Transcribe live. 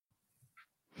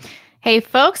Hey,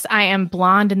 folks, I am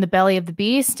blonde in the belly of the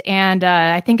beast, and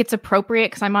I think it's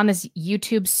appropriate because I'm on this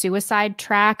YouTube suicide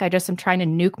track. I just am trying to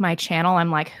nuke my channel.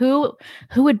 I'm like, who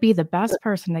would be the best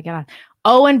person to get on?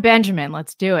 Owen Benjamin,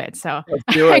 let's do it. So Let's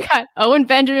do I it. got Owen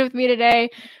Benjamin with me today.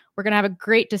 We're going to have a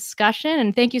great discussion,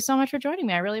 and thank you so much for joining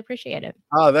me. I really appreciate it.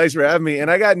 Oh, thanks for having me.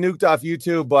 And I got nuked off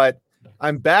YouTube, but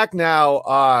I'm back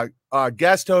now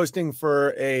guest hosting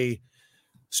for a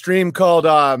stream called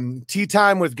Tea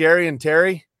Time with Gary and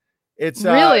Terry. It's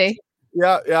Really?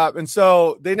 Yeah. And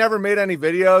so they never made any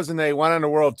videos and they went on a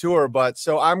world tour, but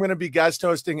so I'm going to be guest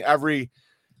hosting every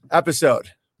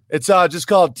episode. It's just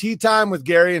called Tea Time with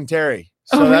Gary and Terry.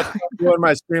 So that's what I'm doing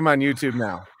my stream on YouTube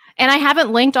now. And I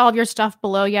haven't linked all of your stuff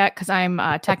below yet because I'm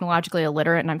technologically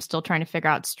illiterate and I'm still trying to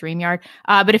figure out StreamYard.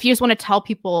 But if you just want to tell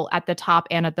people at the top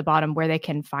and at the bottom where they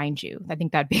can find you, I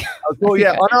think that'd be cool.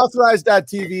 Yeah,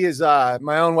 unauthorized.tv is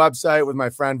my own website with my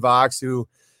friend Vox, who,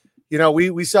 you know,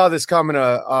 we saw this coming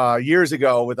years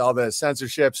ago with all the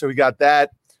censorship. So we got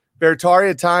that.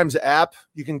 Bertaria Times app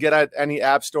you can get at any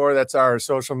app store. That's our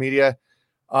social media,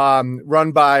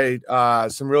 run by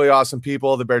some really awesome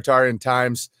people, the Bertarian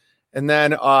Times. And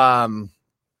then, where am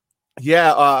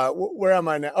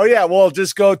I now? Oh, yeah. Well,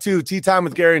 just go to Tea Time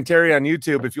with Gary and Terry on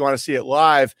YouTube if you want to see it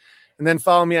live. And then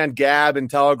follow me on Gab and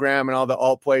Telegram and all the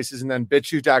alt places. And then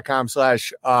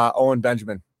bitchute.com/Owen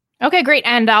Benjamin. Okay, great.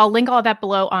 And I'll link all of that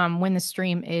below when the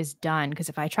stream is done. Because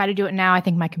if I try to do it now, I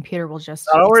think my computer will just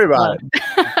don't worry about it.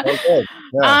 Okay.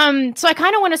 Yeah. So I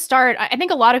kind of want to start. I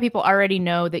think a lot of people already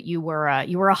know that you were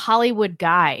a Hollywood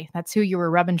guy. That's who you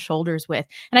were rubbing shoulders with.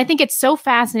 And I think it's so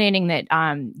fascinating that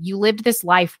you lived this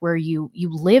life where you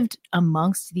lived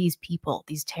amongst these people,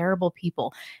 these terrible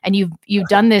people, and you've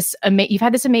done this. You've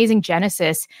had this amazing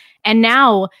genesis, and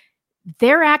now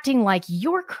they're acting like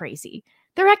you're crazy.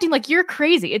 They're acting like you're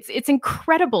crazy. It's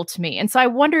incredible to me. And so I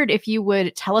wondered if you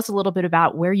would tell us a little bit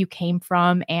about where you came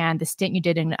from and the stint you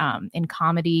did in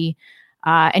comedy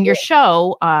and your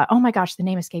show. Oh my gosh, the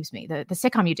name escapes me. The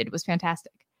sitcom you did was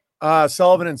fantastic.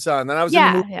 Sullivan and Son. Then I was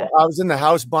I was in the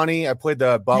House Bunny. I played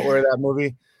the butler of that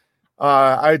movie.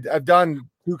 I've done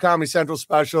 2 Comedy Central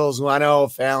specials, Leno,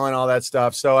 Fallon, all that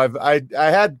stuff. So I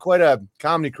had quite a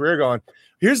comedy career going.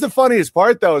 Here's the funniest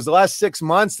part, though, is the last 6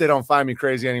 months, they don't find me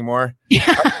crazy anymore.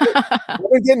 I've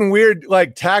been getting weird,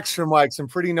 like, texts from, like, some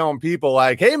pretty known people,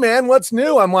 like, hey, man, what's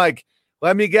new? I'm like,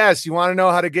 let me guess. You want to know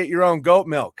how to get your own goat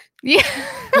milk? Yeah.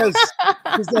 Because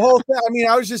the whole thing, I mean,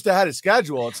 I was just ahead of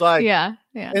schedule. It's like, yeah.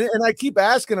 And I keep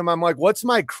asking them, I'm like, what's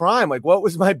my crime? Like, what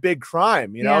was my big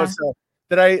crime? You know, so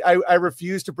that I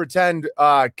refused to pretend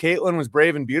Caitlyn was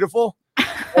brave and beautiful.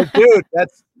 Like, dude,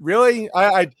 that's really,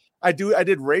 I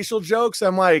did racial jokes.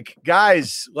 I'm like,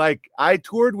 guys, like, I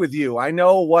toured with you. I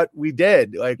know what we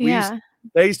did. Like,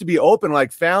 they used to be open.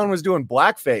 Like, Fallon was doing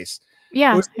blackface.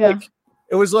 Yeah.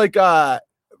 It was like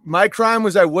my crime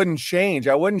was I wouldn't change.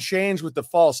 I wouldn't change with the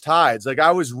false tides. Like,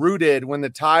 I was rooted when the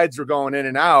tides were going in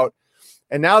and out.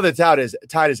 And now the tide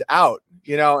is out,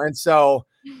 you know? And so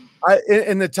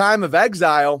in the time of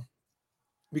exile,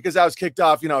 because I was kicked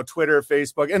off, you know, Twitter,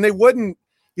 Facebook, and they wouldn't,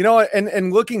 you know,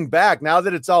 and looking back now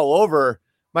that it's all over,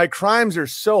 my crimes are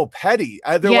so petty.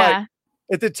 They're like,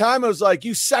 at the time, I was like,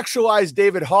 you sexualized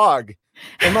David Hogg.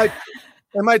 And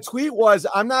my tweet was,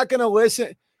 I'm not going to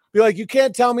listen. Be like, you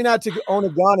can't tell me not to own a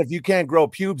gun if you can't grow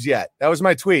pubes yet. That was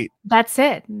my tweet. That's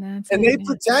it. They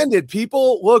pretended,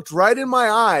 people looked right in my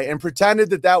eye and pretended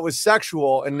that was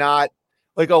sexual and not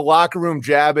like a locker room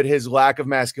jab at his lack of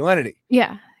masculinity.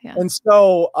 Yeah. And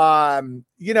so,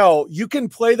 you know, you can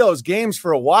play those games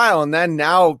for a while and then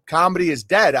now comedy is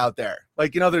dead out there.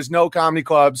 Like, you know, there's no comedy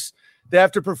clubs. They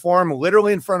have to perform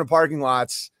literally in front of parking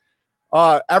lots.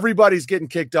 Everybody's getting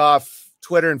kicked off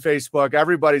Twitter and Facebook.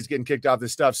 Everybody's getting kicked off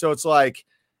this stuff. So it's like,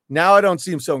 now I don't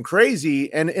seem so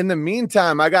crazy. And in the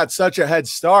meantime, I got such a head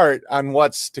start on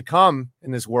what's to come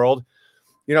in this world,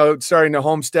 you know, starting to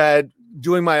homestead,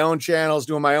 doing my own channels,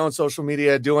 doing my own social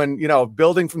media, doing, you know,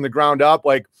 building from the ground up.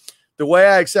 Like the way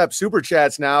I accept super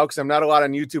chats now, because I'm not allowed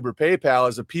on YouTube or PayPal,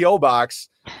 is a PO box.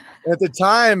 And at the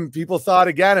time, people thought,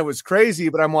 again, it was crazy,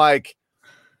 but I'm like,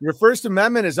 your First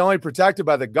Amendment is only protected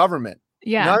by the government.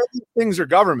 Yeah. None of these things are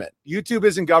government. YouTube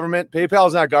isn't government. PayPal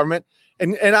is not government.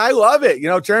 And I love it. You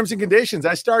know, terms and conditions.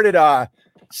 I started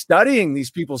studying these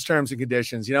people's terms and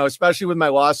conditions, you know, especially with my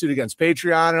lawsuit against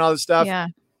Patreon and all this stuff. Yeah.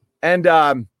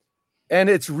 And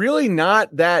it's really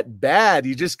not that bad.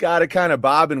 You just got to kind of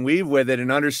bob and weave with it and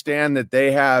understand that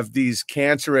they have these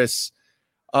cancerous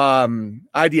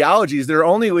ideologies that are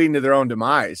only leading to their own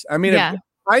demise. I mean,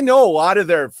 I know a lot of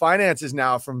their finances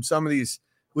now from some of these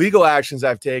legal actions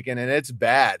I've taken, and it's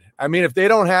bad. I mean, if they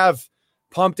don't have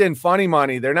pumped in funny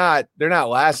money, they're not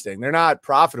lasting. They're not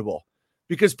profitable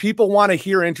because people want to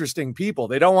hear interesting people.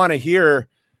 They don't want to hear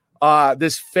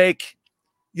this fake,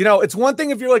 it's one thing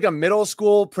if you're like a middle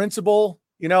school principal,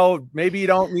 maybe you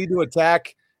don't need to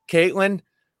attack Caitlin,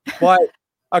 but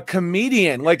a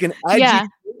comedian, like an edgy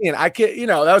comedian, I can't,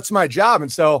 that's my job.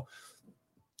 And so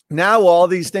now all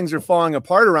these things are falling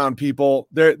apart around people.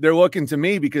 They're looking to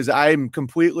me because I'm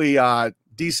completely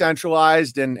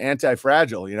decentralized and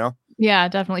anti-fragile, Yeah,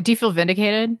 definitely. Do you feel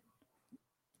vindicated?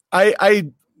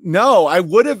 No, I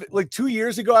would have, like 2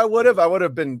 years ago, I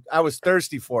was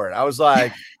thirsty for it. I was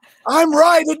like, I'm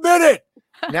right, admit it.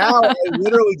 Now I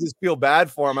literally just feel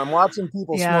bad for him. I'm watching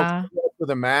people smoke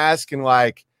with a mask and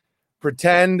like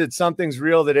pretend that something's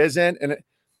real that isn't.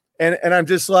 And I'm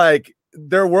just like,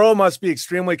 their world must be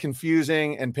extremely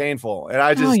confusing and painful. And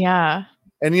I just,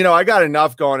 and I got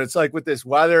enough going. It's like with this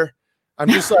weather, I'm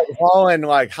just like hauling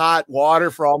like hot water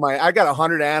for I got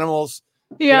 100 animals.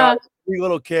 Yeah. 3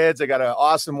 little kids. I got an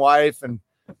awesome wife. And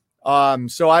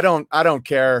so I don't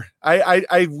care.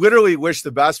 I literally wish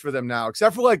the best for them now,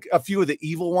 except for like a few of the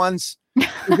evil ones.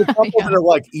 There's a couple that are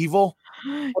like evil,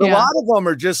 but a lot of them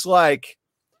are just like,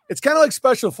 it's kind of like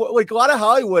like a lot of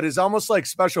Hollywood is almost like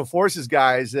special forces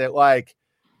guys that like,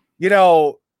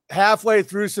 halfway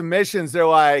through some missions, they're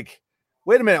like,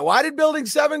 wait a minute, why did building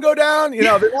 7 go down? They're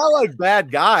not like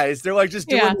bad guys. They're like just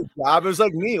doing their job. It was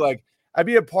like me, like I'd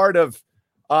be a part of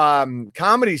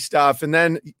comedy stuff. And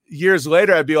then years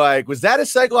later, I'd be like, was that a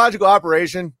psychological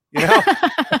operation?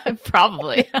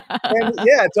 Probably. And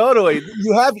yeah, totally.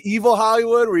 You have evil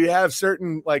Hollywood where you have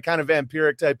certain like kind of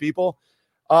vampiric type people.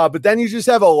 But then you just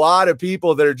have a lot of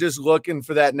people that are just looking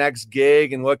for that next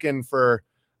gig and looking for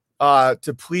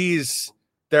to please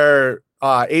their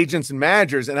agents and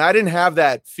managers. And I didn't have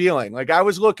that feeling. Like I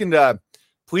was looking to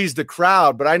please the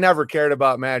crowd, but I never cared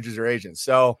about managers or agents.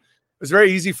 So it was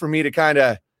very easy for me to kind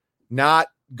of not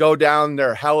go down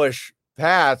their hellish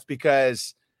path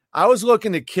because I was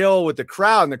looking to kill with the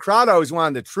crowd, and the crowd always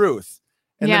wanted the truth.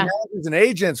 And the managers and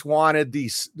agents wanted the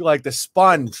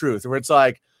spun truth, where it's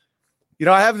like,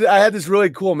 I had this really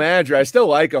cool manager. I still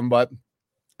like him, but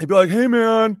he'd be like, hey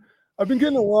man, I've been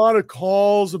getting a lot of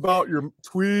calls about your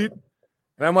tweet.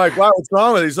 And I'm like, wow, what's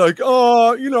wrong with it? He's like,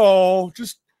 oh,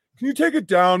 just, can you take it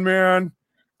down, man?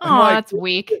 Oh, like, that's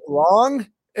weak. Wrong?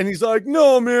 And he's like,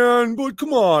 no, man, but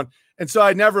come on. And so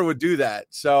I never would do that.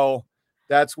 So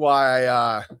that's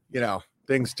why,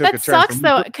 things took a turn. That sucks,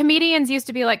 though. Comedians used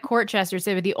to be like court jesters.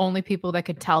 They were the only people that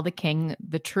could tell the king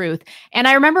the truth. And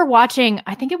I remember watching,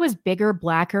 I think it was Bigger,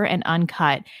 Blacker, and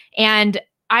Uncut. And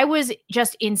I was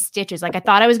just in stitches. Like I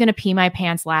thought I was going to pee my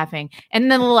pants laughing.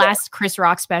 And then the last Chris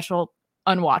Rock special,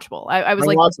 unwatchable. I was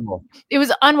unwatchable. Like, it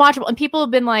was unwatchable. And people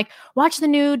have been like, watch the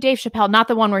new Dave Chappelle, not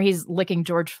the one where he's licking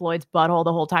George Floyd's butthole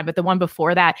the whole time, but the one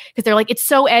before that, because they're like, it's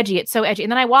so edgy. It's so edgy.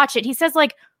 And then I watch it. He says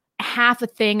like half a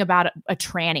thing about a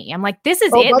tranny. I'm like, this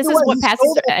is it. This is what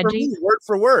passes for edgy. Word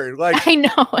for word. Like I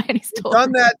know. And he's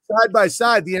done that side by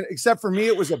side. Except for me,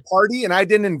 it was a party and I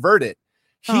didn't invert it.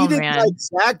 He did my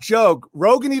exact joke.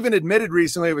 Rogan even admitted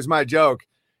recently it was my joke.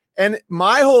 And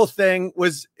my whole thing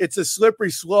was it's a slippery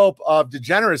slope of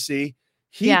degeneracy.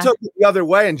 He took it the other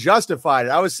way and justified it.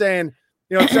 I was saying,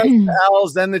 it starts with the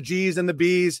L's, then the G's and the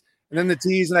B's, and then the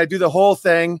T's, and I do the whole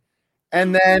thing.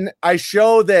 And then I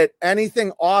show that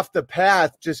anything off the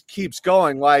path just keeps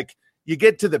going. Like you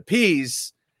get to the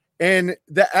P's and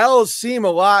the L's seem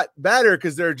a lot better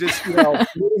because they're just,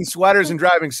 knitting sweaters and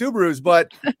driving Subarus.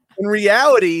 But in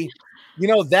reality,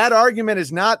 that argument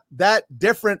is not that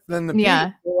different than the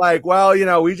P's. Like, well,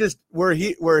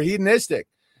 we're hedonistic.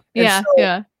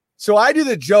 And so I do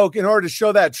the joke in order to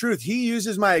show that truth. He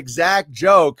uses my exact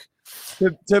joke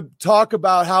to talk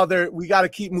about how we got to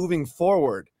keep moving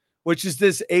forward, which is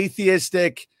this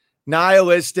atheistic,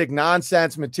 nihilistic,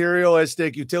 nonsense,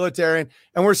 materialistic, utilitarian.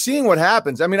 And we're seeing what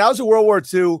happens. I mean, I was a World War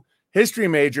II history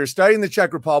major studying the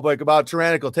Czech Republic about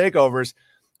tyrannical takeovers.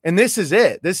 And this is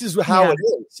it. This is how it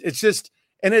is. It's just,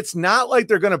 and it's not like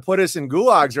they're going to put us in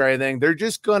gulags or anything. They're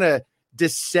just going to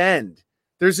descend.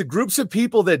 There's groups of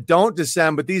people that don't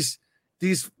descend, but these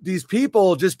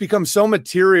people just become so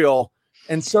material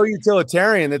and so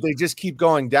utilitarian that they just keep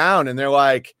going down. And they're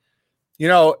like,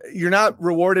 you're not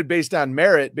rewarded based on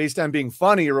merit, based on being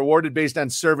funny. You're rewarded based on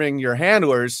serving your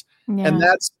handlers. Yeah. And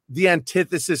that's the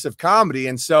antithesis of comedy.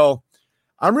 And so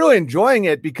I'm really enjoying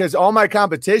it because all my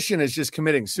competition is just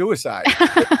committing suicide.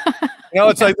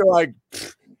 It's like, they're like,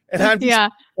 and I'm just,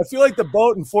 I feel like the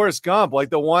boat in Forrest Gump, like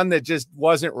the one that just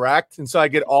wasn't wrecked. And so I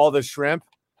get all the shrimp.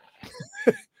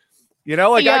 I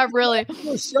really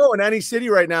do a show in any city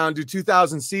right now and do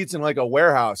 2,000 seats in like a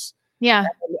warehouse. Yeah.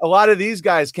 a lot of these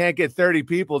guys can't get 30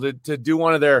 people to do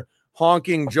one of their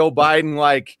honking Joe Biden,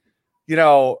 like,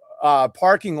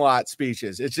 parking lot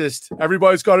speeches. It's just,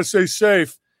 everybody's got to stay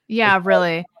safe. Yeah,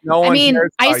 really. No one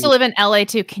cares I about used to you. live in LA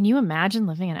too. Can you imagine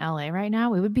living in LA right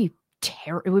now? It would be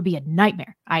it would be a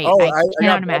nightmare. I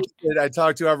cannot imagine. I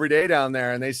talk to every day down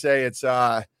there, and they say it's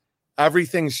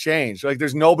everything's changed. Like,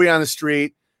 there's nobody on the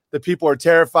street. The people are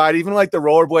terrified. Even like the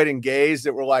rollerblading gays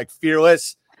that were like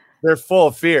fearless, they're full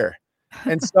of fear.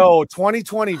 And so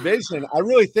 2020 vision, I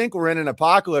really think we're in an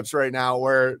apocalypse right now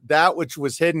where that which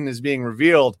was hidden is being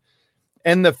revealed.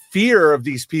 And the fear of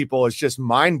these people is just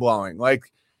mind blowing. Like,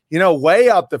 way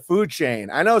up the food chain.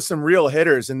 I know some real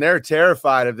hitters, and they're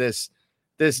terrified of this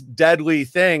deadly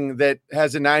thing that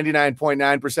has a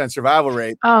 99.9% survival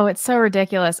rate. Oh, it's so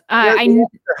ridiculous. I know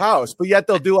their house, but yet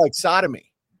they'll do like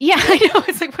sodomy. Yeah, I know.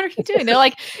 It's like, what are you doing? They're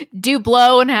like, do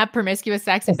blow and have promiscuous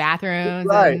sex in bathrooms,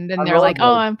 right. And then they're like,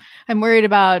 oh, I'm worried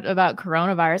about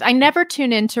coronavirus. I never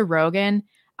tune into Rogan,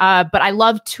 but I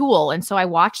love Tool, and so I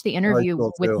watched the interview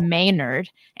with Maynard,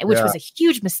 which was a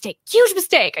huge mistake. Huge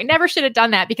mistake. I never should have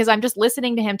done that because I'm just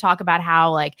listening to him talk about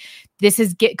how like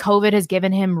COVID has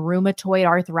given him rheumatoid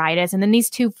arthritis, and then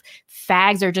these two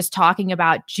fags are just talking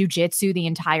about jujitsu the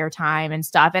entire time and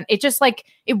stuff, and it just like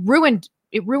it ruined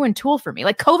Tool for me.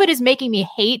 Like, COVID is making me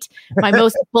hate my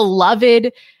most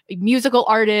beloved musical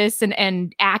artists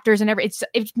and actors and it's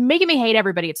making me hate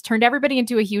everybody. It's turned everybody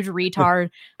into a huge retard.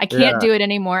 I can't do it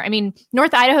anymore. I mean,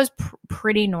 North Idaho's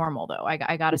pretty normal though.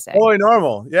 I gotta say, totally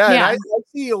normal. Yeah. And I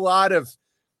see a lot of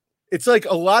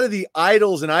the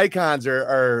idols and icons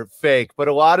are fake, but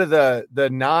a lot of the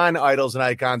non-idols and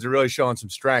icons are really showing some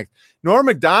strength. Norm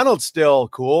Macdonald's still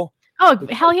cool. Oh,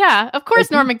 hell yeah. Of course,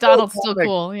 Norm Macdonald's still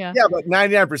cool. Yeah. Yeah, but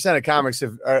 99% of comics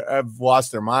have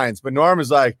lost their minds. But Norm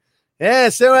is like,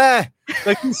 like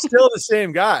he's still the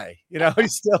same guy.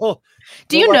 He's still.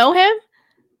 Do you know him?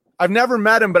 I've never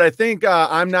met him, but I think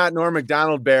I'm Not Norm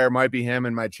Macdonald Bear might be him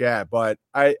in my chat. But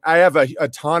I have a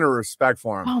ton of respect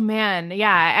for him. Oh, man.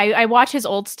 Yeah. I watch his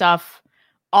old stuff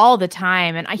all the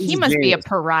time. And he must be a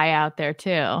pariah out there,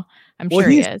 too. I'm sure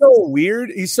he is. He's so weird.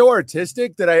 He's so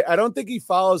artistic that I don't think he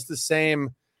follows the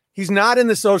same. He's not in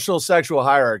the social sexual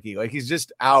hierarchy. Like, he's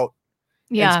just out.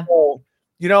 Yeah. So,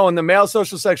 in the male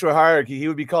social sexual hierarchy, he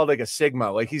would be called like a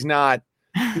Sigma. Like, he's not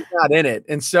in it.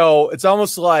 And so it's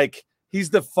almost like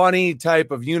he's the funny type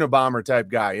of Unabomber type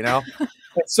guy, And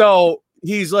so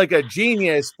he's like a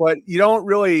genius, but he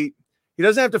doesn't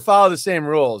have to follow the same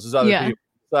rules as other people.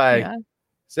 It's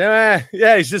like,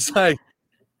 he's just like,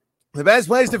 the best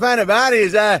place to find a body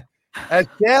is a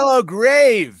shallow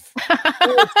grave.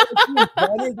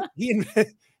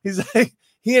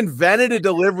 He invented a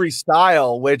delivery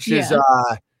style, which is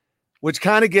which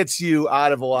kind of gets you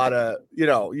out of a lot of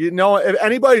if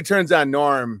anybody turns on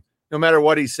Norm, no matter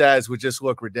what he says, would just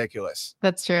look ridiculous.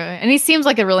 That's true, and he seems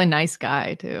like a really nice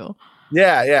guy too.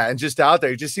 Yeah, and just out there,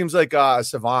 he just seems like a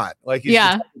savant. Like, he's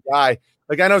just a guy.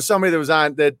 Like, I know somebody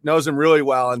that knows him really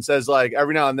well and says like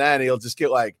every now and then he'll just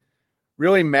get like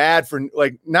really mad for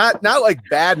like not like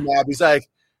bad mad. He's like,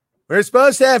 we're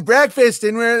supposed to have breakfast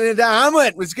and the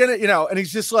omelet was gonna, and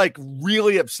he's just like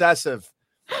really obsessive.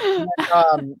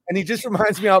 And he just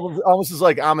reminds me of almost as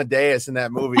like Amadeus in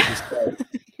that movie, just like,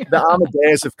 the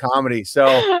Amadeus of comedy.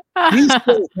 So he's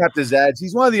still kept his edge.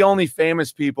 He's one of the only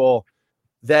famous people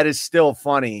that is still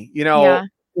funny.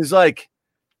 Is like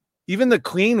even the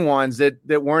clean ones that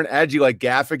weren't edgy, like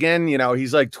Gaffigan.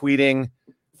 He's like tweeting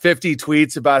 50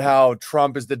 tweets about how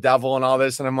Trump is the devil and all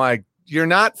this. And I'm like, you're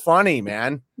not funny,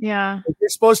 man. Yeah. You're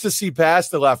supposed to see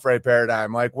past the left-right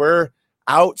paradigm. Like, we're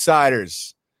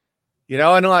outsiders,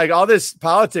 and like all this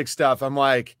politics stuff. I'm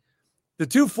like, the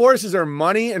two forces are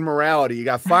money and morality. You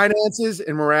got finances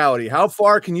and morality. How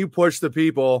far can you push the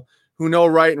people who know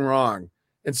right and wrong?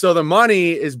 And so the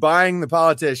money is buying the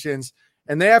politicians,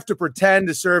 and they have to pretend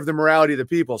to serve the morality of the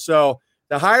people. So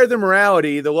the higher the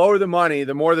morality, the lower the money,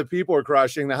 the more the people are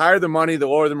crushing. The higher the money, the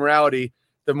lower the morality,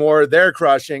 the more they're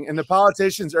crushing. And the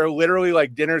politicians are literally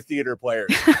like dinner theater players.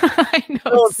 I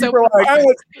know. People are like,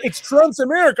 it's Trump's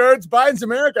America, it's Biden's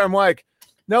America. I'm like,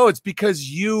 no, it's because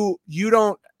you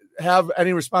don't have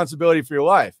any responsibility for your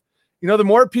life. The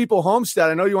more people homestead,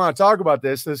 I know you want to talk about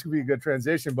this, so this could be a good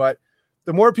transition, but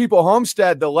the more people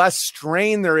homestead, the less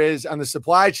strain there is on the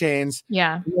supply chains.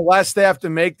 Yeah. The less they have to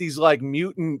make these like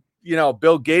mutant,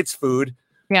 Bill Gates food.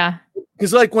 Yeah.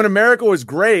 Because like when America was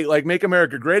great, like Make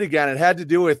America Great Again, it had to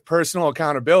do with personal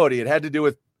accountability. It had to do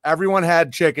with everyone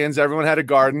had chickens, everyone had a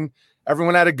garden,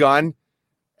 everyone had a gun,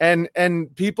 and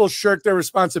people shirk their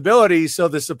responsibility. So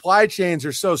the supply chains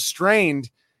are so strained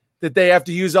that they have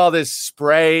to use all this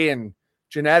spray and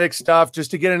genetic stuff just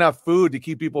to get enough food to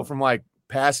keep people from like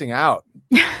passing out.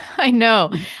 I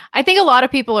know. I think a lot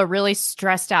of people are really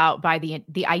stressed out by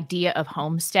the idea of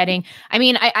homesteading. I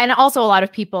mean, and also a lot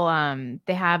of people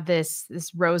they have this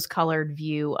rose-colored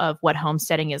view of what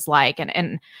homesteading is like,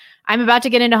 and I'm about to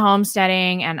get into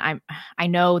homesteading, and I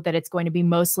know that it's going to be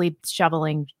mostly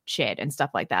shoveling shit and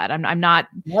stuff like that. I'm not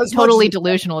totally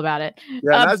delusional about it.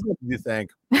 Yeah, that's what you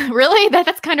think. Really?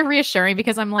 That's kind of reassuring,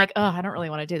 because I'm like, oh, I don't really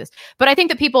want to do this. But I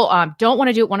think that people don't want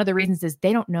to do it. One of the reasons is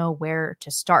they don't know where to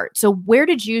start. So where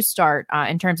did you start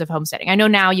in terms of homesteading? I know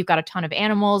now you've got a ton of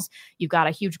animals. You've got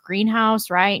a huge greenhouse,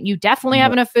 right? You definitely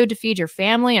have enough food to feed your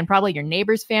family and probably your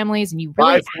neighbors' families, and you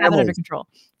really have it under control.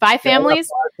 5 families?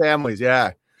 5 families,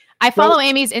 yeah. I follow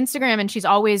Amy's Instagram, and she's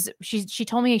always she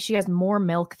told me she has more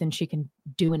milk than she can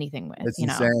do anything with. It's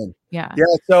insane. Yeah.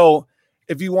 Yeah. So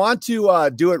if you want to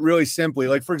do it really simply,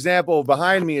 like for example,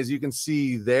 behind me, as you can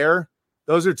see there,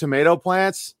 those are tomato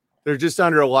plants. They're just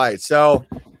under a light. So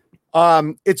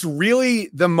it's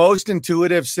really the most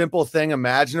intuitive, simple thing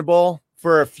imaginable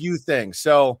for a few things.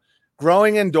 So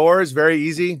growing indoors, very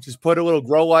easy. Just put a little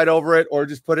grow light over it, or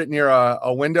just put it near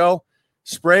a window.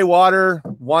 Spray water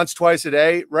once, twice a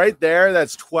day. Right there,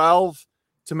 that's 12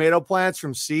 tomato plants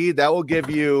from seed. That will give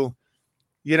you,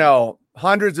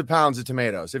 hundreds of pounds of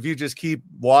tomatoes if you just keep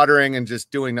watering and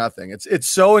just doing nothing. It's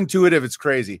so intuitive, it's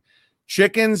crazy.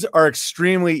 Chickens are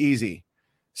extremely easy.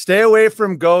 Stay away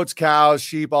from goats, cows,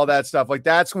 sheep, all that stuff. Like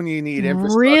that's when you need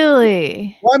infrastructure.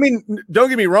 Really? Well, I mean, don't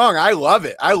get me wrong. I love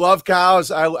it. I love cows.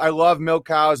 I love milk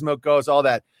cows, milk goats, all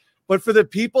that. But for the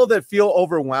people that feel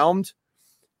overwhelmed,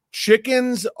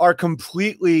 chickens are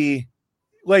completely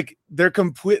like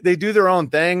they do their own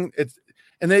thing.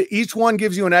 Each one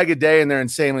gives you an egg a day, and they're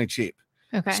insanely cheap.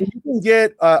 Okay. So you can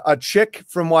get a chick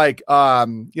from like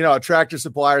a Tractor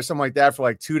Supply or something like that for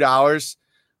like $2.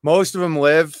 Most of them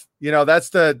live, that's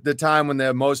the time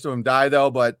when most of them die though,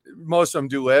 but most of them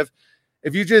do live.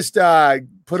 If you just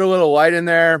put a little light in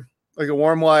there, like a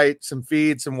warm light, some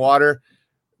feed, some water,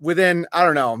 within, I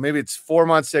don't know, maybe it's 4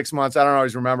 months, 6 months. I don't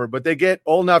always remember, but they get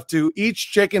old enough to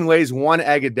each chicken lays 1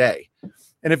 egg a day.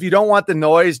 And if you don't want the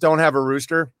noise, don't have a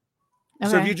rooster. Okay.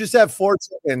 So if you just have 4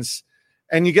 chickens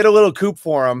and you get a little coop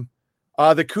for them,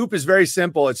 the coop is very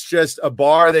simple. It's just a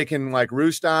bar they can like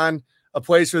roost on, a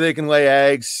place where they can lay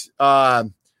eggs.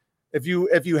 If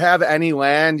you have any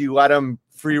land, you let them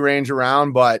free range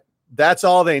around, but that's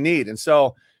all they need. And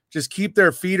so just keep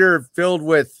their feeder filled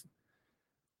with,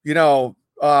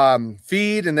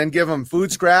 feed, and then give them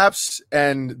food scraps,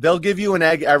 and they'll give you an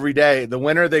egg every day. The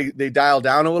winter they dial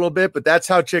down a little bit, but that's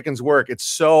how chickens work. It's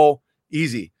so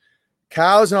easy.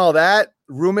 Cows and all that,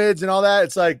 rumids and all that,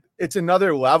 it's like it's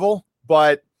another level.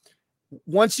 But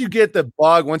once you get the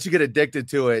bug, once you get addicted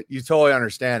to it, you totally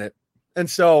understand it. And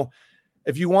so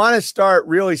if you want to start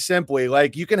really simply,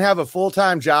 like you can have a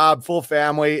full-time job, full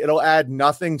family, it'll add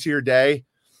nothing to your day.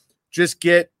 Just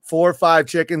get 4 or 5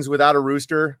 chickens without a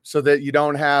rooster so that you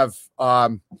don't have,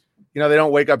 they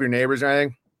don't wake up your neighbors or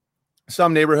anything.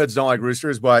 Some neighborhoods don't like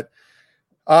roosters, but,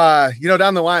 down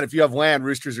the line, if you have land,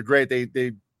 roosters are great.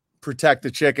 They protect the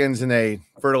chickens and they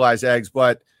fertilize eggs,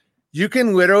 but you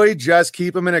can literally just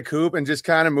keep them in a coop and just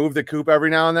kind of move the coop every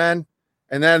now and then.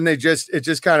 And then it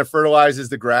just kind of fertilizes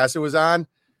the grass it was on.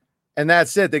 And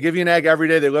that's it. They give you an egg every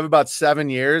day. They live about 7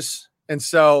 years. And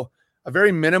so a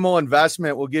very minimal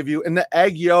investment will give you, and the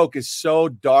egg yolk is so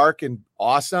dark and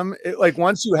awesome. Like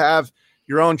once you have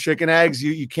your own chicken eggs,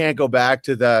 you can't go back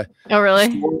to the. Oh,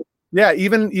 really? Store. Yeah.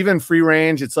 Even free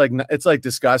range. It's like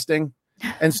disgusting.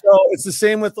 And so it's the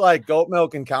same with like goat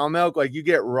milk and cow milk. Like you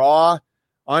get raw,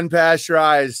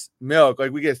 unpasteurized milk.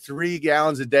 Like we get 3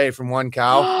 gallons a day from one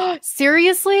cow.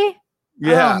 Seriously?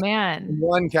 Yeah. Oh man.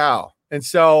 One cow. And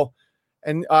so,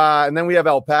 and then we have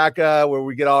alpaca where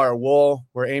we get all our wool,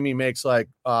 where Amy makes like,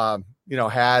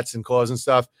 hats and clothes and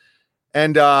stuff.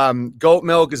 And goat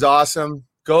milk is awesome.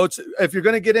 Goats, if you're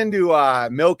going to get into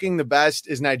milking, the best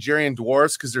is Nigerian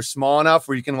dwarfs because they're small enough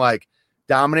where you can like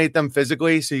dominate them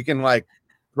physically. So you can like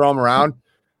throw them around.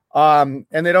 And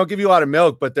they don't give you a lot of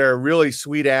milk, but they're really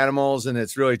sweet animals and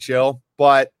it's really chill.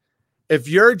 But if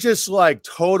you're just like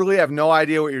totally have no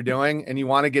idea what you're doing and you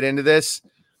want to get into this,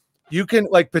 you can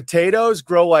like potatoes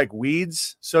grow like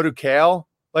weeds. So do kale.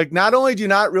 Like not only do you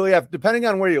not really have, depending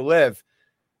on where you live,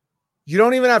 you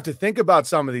don't even have to think about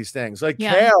some of these things. Like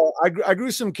kale, I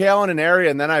grew some kale in an area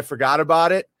and then I forgot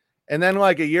about it. And then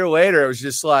like a year later, it was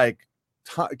just like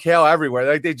kale everywhere.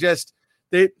 Like they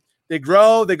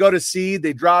grow, they go to seed,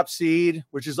 they drop seed,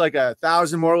 which is like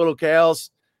 1,000 more little kales,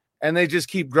 and they just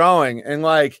keep growing. And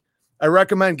like I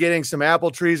recommend getting some apple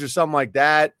trees or something like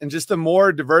that. And just the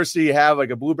more diversity you have,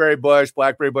 like a blueberry bush,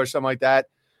 blackberry bush, something like that.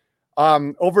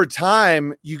 Over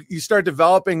time, you start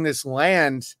developing this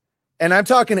land, and I'm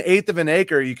talking 1/8 of an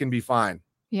acre, you can be fine.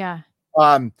 Yeah.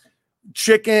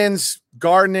 Chickens,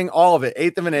 gardening, all of it,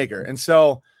 1/8 of an acre. And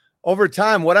so over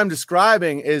time, what I'm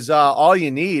describing is all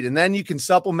you need. And then you can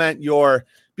supplement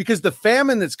because the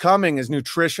famine that's coming is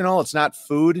nutritional. It's not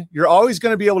food. You're always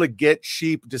going to be able to get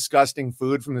cheap, disgusting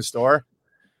food from the store.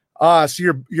 So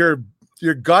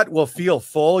your gut will feel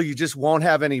full. You just won't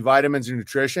have any vitamins or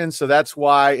nutrition. So that's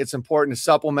why it's important to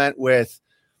supplement with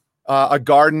a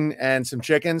garden and some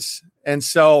chickens. And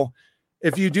so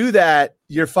if you do that,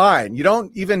 you're fine. You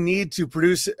don't even need to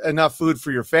produce enough food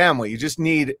for your family. You just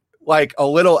need like a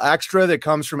little extra that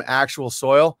comes from actual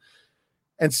soil.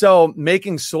 And so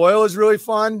making soil is really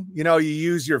fun. You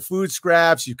use your food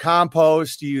scraps, you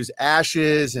compost, you use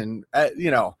ashes, and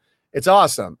it's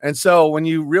awesome. And so when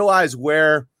you realize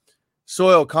where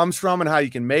soil comes from and how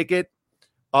you can make it,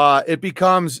 it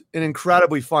becomes an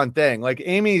incredibly fun thing. Like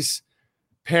Amy's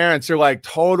parents are like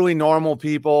totally normal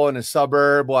people in a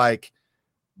suburb, like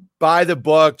by the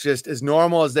book, just as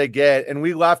normal as they get. And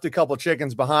we left a couple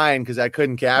chickens behind because I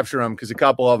couldn't capture them because a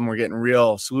couple of them were getting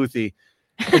real sleuthy.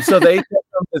 And so they took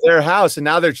them to their house, and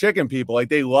now they're chicken people. Like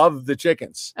they love the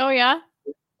chickens. Oh yeah.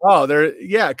 Oh,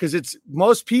 because it's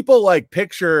most people like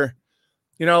picture,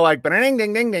 like ding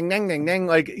ding ding ding ding ding ding.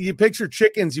 Like you picture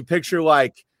chickens, you picture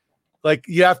like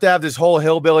you have to have this whole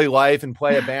hillbilly life and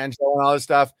play a banjo and all this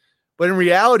stuff. But in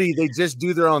reality, they just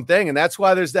do their own thing. And that's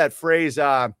why there's that phrase,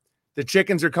 the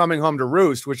chickens are coming home to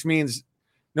roost, which means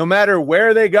no matter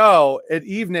where they go at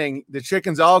evening, the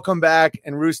chickens all come back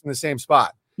and roost in the same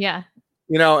spot. Yeah.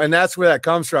 And that's where that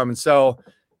comes from. And so,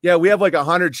 yeah, we have like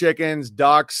 100 chickens,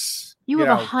 ducks. You have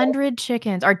 100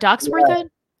 chickens. Are ducks worth it?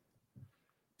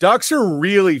 Ducks are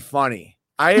really funny.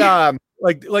 I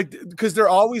because they're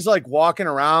always like walking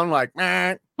around like,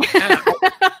 meh.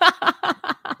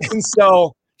 And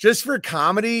so just for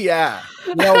comedy, yeah.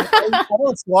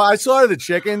 I slaughter the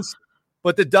chickens,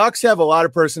 but the ducks have a lot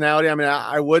of personality. I mean,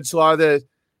 I would slaughter the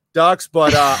ducks,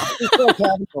 but I just like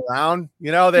having them around.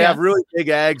 They have really big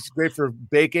eggs, great for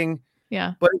baking.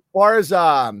 Yeah. But as far as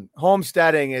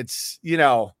homesteading, it's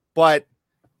but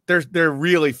they're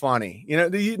really funny.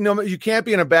 You can't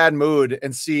be in a bad mood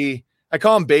and see. I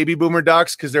call them baby boomer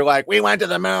ducks because they're like, we went to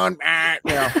the moon.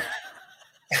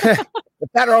 The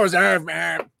Federal Reserve,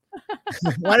 man.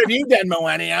 What have you done,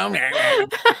 millennium? They're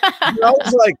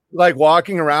always like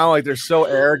walking around like they're so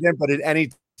arrogant, but at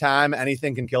any time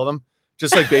anything can kill them,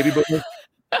 just like baby boomers.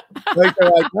 Like they're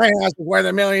like, my house is worth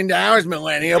 $1 million,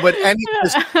 millennial. But at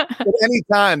any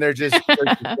time they're just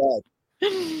dead.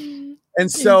 And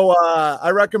so I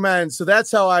recommend. So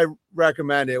that's how I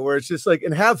recommend it, where it's just like,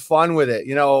 and have fun with it.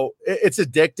 It's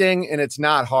addicting and it's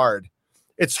not hard.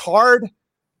 It's hard.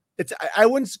 I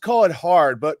wouldn't call it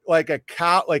hard, but like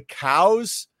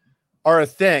cows are a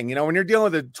thing. When you're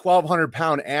dealing with a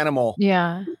 1,200-pound animal,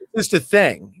 yeah, it's just a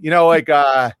thing.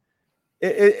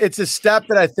 It's a step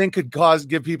that I think could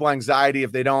give people anxiety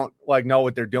if they don't like know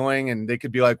what they're doing, and they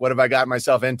could be like, "What have I got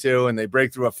myself into?" And they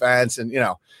break through a fence, and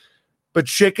But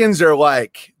chickens are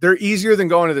like, they're easier than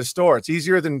going to the store. It's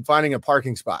easier than finding a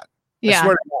parking spot. Yeah. I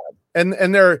swear to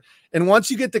God. And once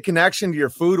you get the connection to your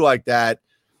food like that,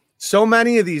 so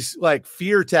many of these like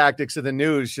fear tactics of the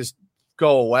news just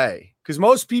go away, because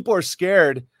most people are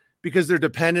scared because they're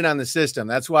dependent on the system.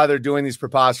 That's why they're doing these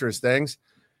preposterous things.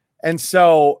 And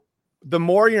so the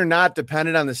more you're not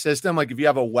dependent on the system, like if you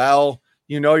have a well,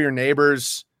 your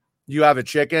neighbors, you have a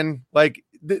chicken, like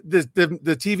the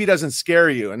TV doesn't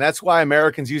scare you. And that's why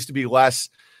Americans used to be less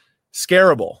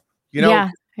scarable,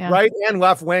 Yeah. Right and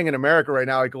left wing in America right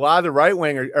now. Like a lot of the right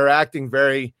wing are acting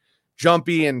very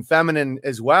jumpy and feminine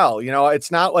as well.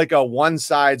 It's not like a one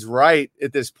side's right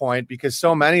at this point, because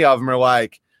so many of them are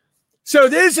like, so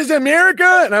this is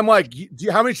America. And I'm like,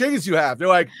 how many chickens do you have? They're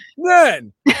like,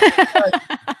 none. Like,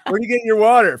 where do you get your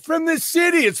water? From the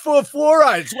city. It's full of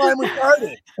fluoride. It's why I'm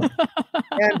retarded.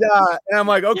 And I'm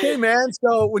like, okay, man.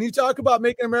 So when you talk about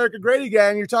making America great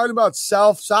again, you're talking about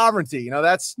self-sovereignty.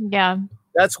 That's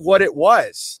what it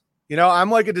was.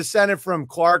 I'm like a descendant from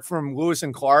Lewis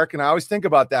and Clark. And I always think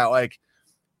about that. Like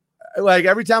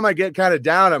every time I get kind of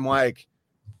down, I'm like,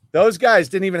 those guys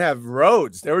didn't even have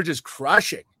roads. They were just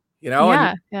crushing,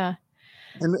 Yeah.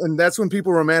 And that's when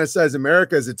people romanticize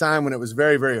America as a time when it was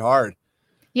very, very hard.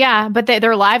 Yeah. But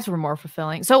their lives were more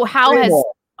fulfilling. So how has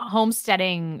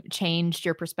homesteading changed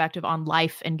your perspective on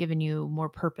life and given you more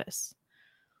purpose?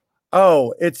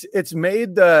 Oh, it's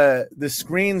made the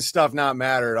screen stuff not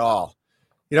matter at all.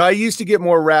 I used to get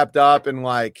more wrapped up in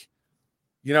like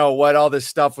what all this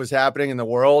stuff was happening in the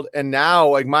world. And now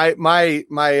like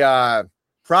my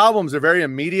problems are very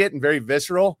immediate and very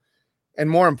visceral and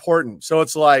more important. So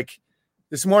it's like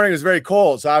this morning it was very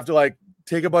cold. So I have to like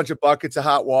take a bunch of buckets of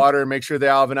hot water and make sure they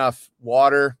all have enough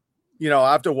water.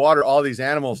 I have to water all these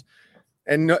animals,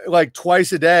 and like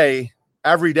twice a day,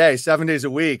 every day, 7 days a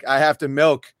week, I have to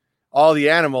milk all the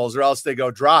animals or else they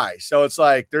go dry. So it's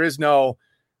like, there is no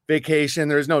vacation.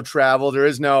 There is no travel. There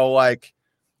is no like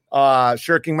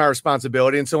shirking my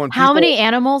responsibility. And so when how many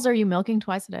animals are you milking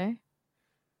twice a day?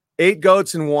 8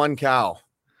 goats and 1 cow.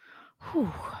 Whew,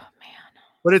 man.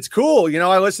 But it's cool.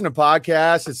 I listen to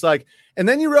podcasts. It's like, and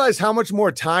then you realize how much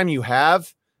more time you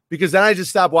have, because then I just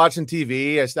stop watching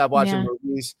TV. I stop watching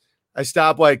movies. I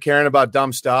stop like caring about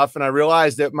dumb stuff. And I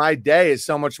realized that my day is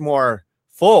so much more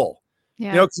full.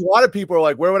 Yeah. Because a lot of people are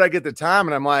like, where would I get the time?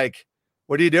 And I'm like,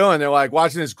 what are you doing? They're like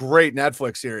watching this great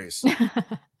Netflix series.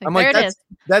 I'm like,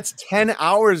 that's 10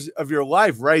 hours of your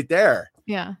life right there.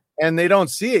 Yeah. And they don't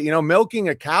see it. Milking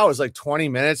a cow is like 20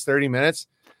 minutes, 30 minutes.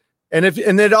 And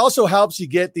it also helps you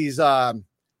get these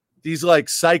like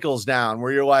cycles down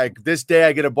where you're like, this day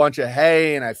I get a bunch of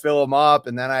hay and I fill them up.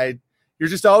 And then you're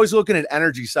just always looking at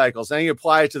energy cycles. Then you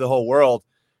apply it to the whole world.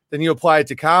 Then you apply it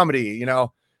to comedy,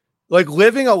 like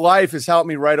living a life has helped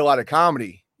me write a lot of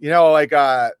comedy, like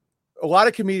a lot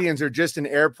of comedians are just in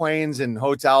airplanes and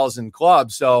hotels and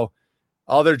clubs. So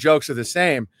all their jokes are the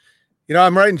same.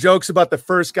 I'm writing jokes about the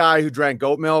first guy who drank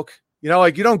goat milk.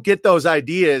 Like you don't get those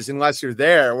ideas unless you're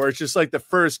there, where it's just like the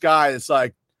first guy that's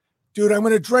like, dude, I'm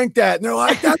going to drink that. And they're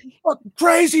like, that's fucking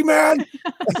crazy, man.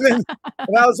 And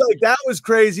I was like, that was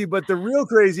crazy. But the real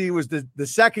crazy was the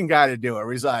second guy to do it,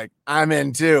 where he's like, I'm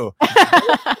in too.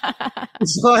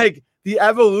 It's like the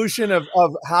evolution of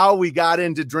how we got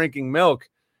into drinking milk.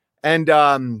 And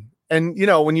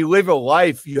when you live a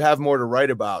life, you have more to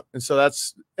write about. And so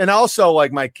and also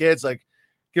like my kids, like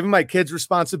giving my kids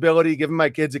responsibility, giving my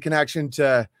kids a connection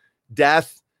to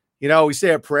death. We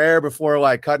say a prayer before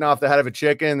like cutting off the head of a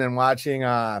chicken and watching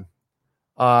mom,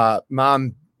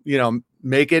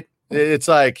 make it. It's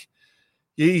like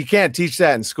you can't teach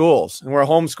that in schools, and we're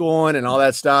homeschooling and all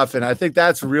that stuff. And I think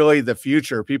that's really the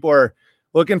future. People are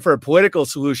looking for a political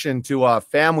solution to a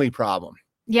family problem.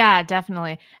 Yeah,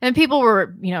 definitely. And people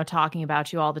were, talking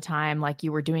about you all the time, like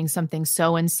you were doing something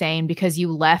so insane because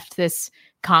you left this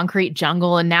concrete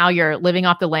jungle and now you're living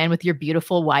off the land with your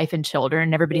beautiful wife and children.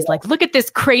 And everybody's like, look at this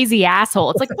crazy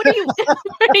asshole. It's like, what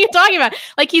are you talking about?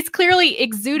 Like, he's clearly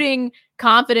exuding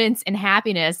confidence and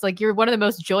happiness. Like, you're one of the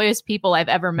most joyous people I've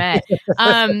ever met.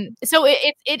 So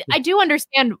I do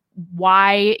understand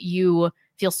why you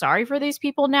feel sorry for these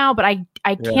people now, but I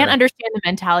can't understand the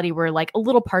mentality where like a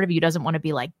little part of you doesn't want to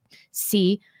be like,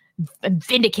 see,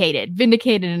 vindicated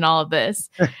in all of this.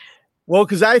 Well,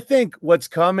 because I think what's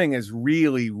coming is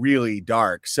really, really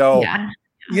dark. So,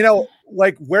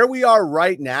 like where we are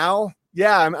right now,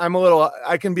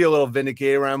 I can be a little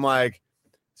vindicated where I'm like,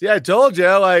 see, I told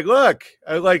you, like, look,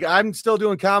 I'm still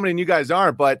doing comedy and you guys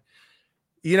aren't, but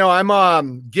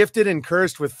I'm gifted and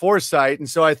cursed with foresight. And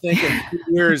so I think in 2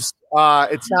 years,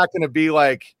 it's not going to be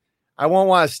like, I won't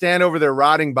want to stand over their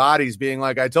rotting bodies being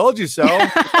like, I told you so.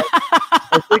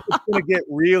 I think it's going to get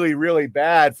really, really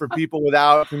bad for people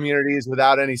without communities,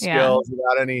 without any skills,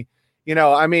 without any,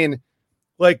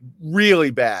 like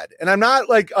really bad. And I'm not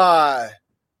like a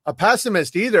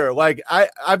pessimist either. Like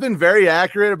I've been very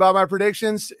accurate about my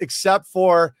predictions, except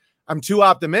for I'm too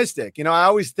optimistic. I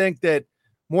always think that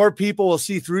more people will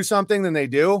see through something than they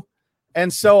do.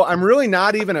 And so I'm really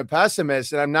not even a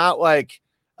pessimist, and I'm not like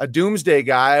a doomsday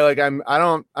guy. Like I'm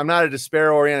not a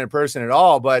despair oriented person at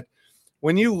all. But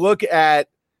when you look at,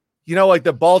 like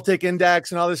the Baltic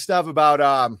Index and all this stuff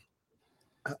about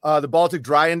the Baltic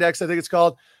Dry Index, I think it's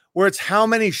called, where it's how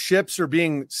many ships are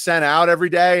being sent out every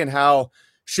day and how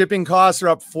shipping costs are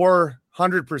up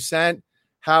 400%,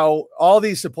 how all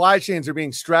these supply chains are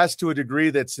being stressed to a degree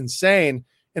that's insane,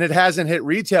 and it hasn't hit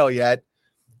retail yet.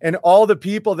 And all the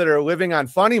people that are living on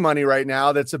funny money right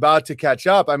now that's about to catch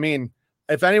up. I mean,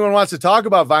 if anyone wants to talk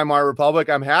about Weimar Republic,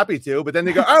 I'm happy to. But then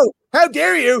they go, oh, how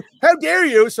dare you? How dare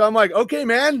you? So I'm like, okay,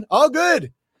 man, all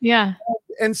good. Yeah.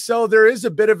 And so there is a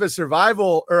bit of a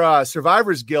survival or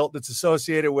survivor's guilt that's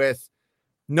associated with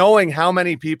knowing how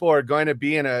many people are going to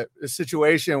be in a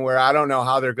situation where I don't know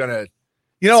how they're going to,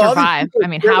 survive. I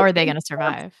mean, how are they going to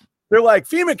survive? They're like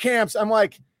FEMA camps. I'm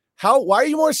like, why are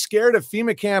you more scared of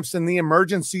FEMA camps than the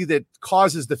emergency that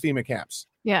causes the FEMA camps?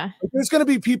 Yeah. There's going to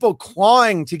be people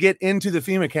clawing to get into the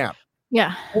FEMA camp.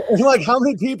 Yeah. And like, how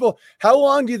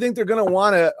long do you think they're going to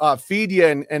want to feed you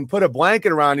and put a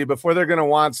blanket around you before they're going to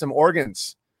want some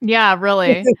organs? Yeah,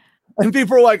 really. And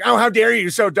people are like, oh, how dare you?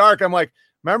 You're so dark. I'm like,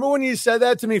 Remember when you said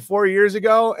that to me 4 years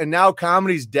ago and now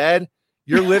comedy's dead?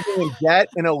 You're living in debt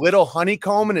in a little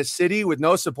honeycomb in a city with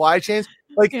no supply chains.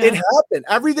 Like it happened.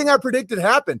 Everything I predicted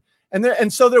happened.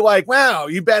 And so they're like, wow,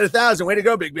 you bet 1,000. Way to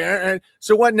go, big bear. And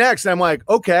so what next? And I'm like,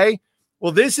 okay,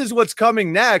 well, this is what's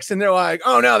coming next. And they're like,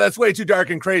 oh no, that's way too dark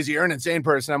and crazy. You're an insane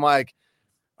person. I'm like,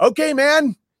 okay,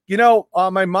 man. You know,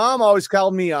 my mom always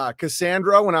called me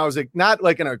Cassandra when I was not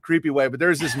like in a creepy way, but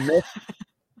there's this myth.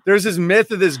 There's this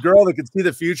myth of this girl that could see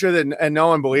the future and no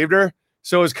one believed her.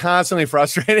 So it was constantly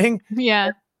frustrating.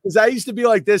 Yeah. Because I used to be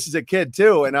like this as a kid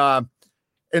too.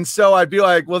 And so I'd be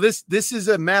like, well, this is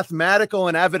a mathematical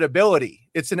inevitability.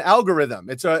 It's an algorithm.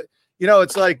 It's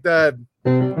it's like I'm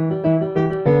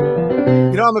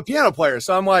a piano player.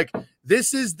 So I'm like,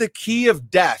 this is the key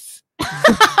of death.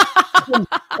 and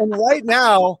right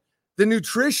now, the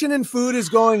nutrition in food is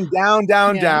going down,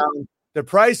 down, down. The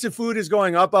price of food is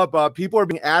going up, up, up. People are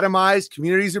being atomized.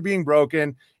 Communities are being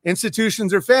broken.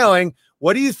 Institutions are failing.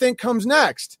 What do you think comes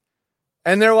next?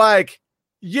 And they're like,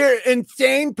 you're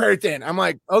insane person. I'm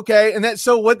like, okay. And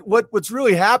so what's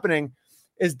really happening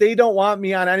is they don't want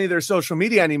me on any of their social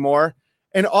media anymore.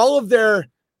 And all of their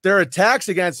attacks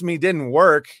against me didn't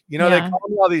work. They call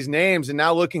me all these names. And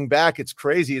now looking back, it's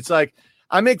crazy. It's like,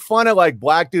 I make fun of like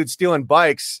black dudes stealing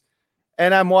bikes.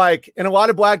 And I'm like, and a lot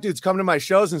of black dudes come to my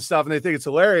shows and stuff and they think it's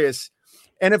hilarious.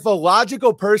 And if a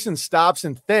logical person stops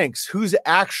and thinks, who's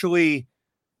actually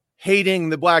hating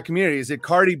the black community? Is it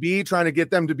Cardi B trying to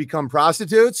get them to become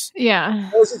prostitutes?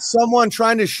 Yeah. Or is it someone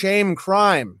trying to shame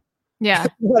crime? Yeah.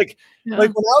 Like when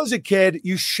I was a kid,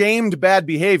 you shamed bad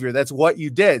behavior. That's what you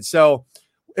did. So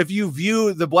if you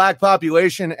view the black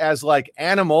population as like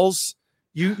animals,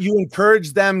 you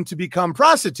encourage them to become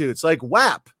prostitutes, like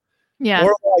WAP. Yeah.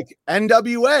 Or like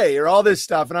NWA or all this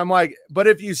stuff. And I'm like, but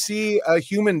if you see a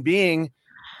human being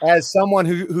as someone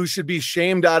who should be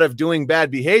shamed out of doing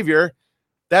bad behavior,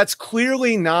 that's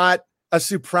clearly not a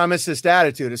supremacist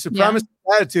attitude. A supremacist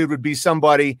attitude would be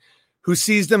somebody who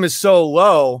sees them as so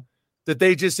low that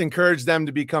they just encourage them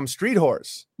to become street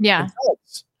whores. Yeah.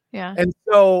 Yeah. And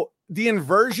so the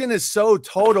inversion is so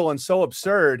total and so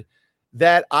absurd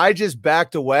that I just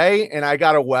backed away, and I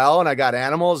got a well, and I got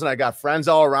animals, and I got friends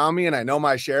all around me, and I know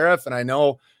my sheriff, and I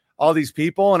know all these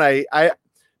people. And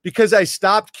because I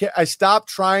stopped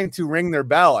trying to ring their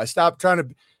bell. I stopped trying to,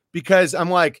 because I'm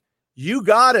like, you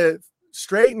got to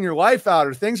straighten your life out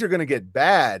or things are going to get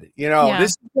bad.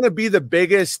 This is going to be the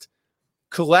biggest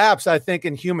collapse, I think,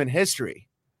 in human history,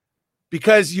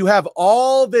 because you have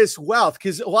all this wealth.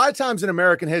 Because a lot of times in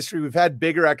American history, we've had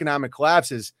bigger economic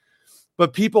collapses,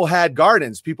 but people had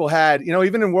gardens. People had,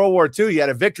 even in World War II, you had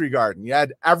a victory garden.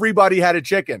 Everybody had a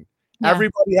chicken. Yeah.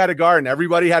 Everybody had a garden.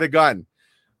 Everybody had a gun.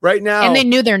 Right now. And they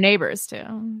knew their neighbors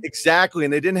too. Exactly.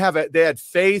 And they didn't have they had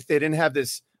faith. They didn't have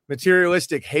this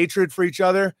materialistic hatred for each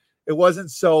other. It wasn't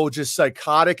so just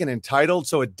psychotic and entitled,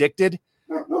 so addicted.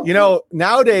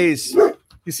 Nowadays,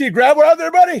 you see a grabber out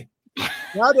there, buddy?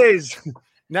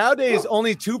 Nowadays,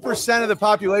 only 2% of the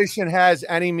population has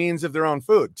any means of their own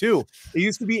food. 2. It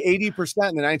used to be 80%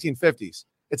 in the 1950s.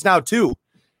 It's now 2.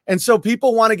 And so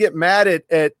people want to get mad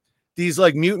at these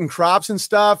like mutant crops and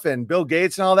stuff and Bill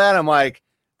Gates and all that. I'm like,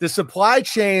 the supply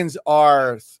chains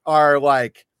are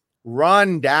like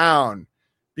run down,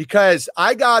 because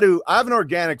I have an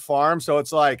organic farm. So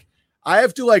it's like, I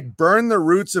have to like burn the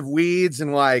roots of weeds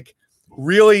and like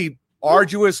really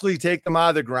arduously take them out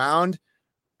of the ground.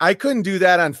 I couldn't do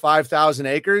that on 5,000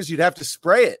 acres. You'd have to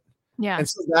spray it. Yeah. And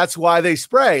so that's why they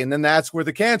spray. And then that's where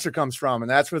the cancer comes from. And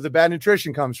that's where the bad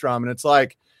nutrition comes from. And it's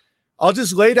like, I'll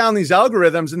just lay down these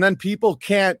algorithms, and then people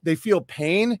they feel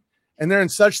pain, and they're in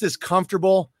such this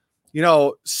comfortable,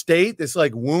 state, this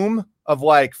like womb of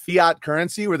like fiat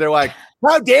currency where they're like,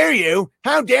 how dare you?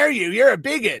 How dare you? You're a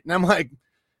bigot. And I'm like,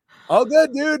 all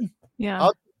good, dude. Yeah.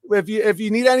 If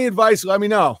you need any advice, let me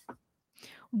know.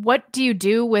 What do you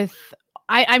do with,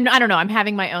 I don't know. I'm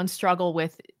having my own struggle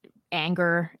with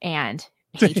anger and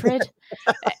hatred.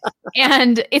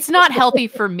 And it's not healthy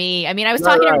for me. I mean, I was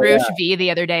talking to Roosh V the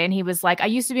other day, and he was like, I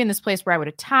used to be in this place where I would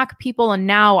attack people, and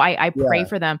now I pray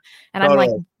for them. And I'm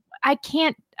like, I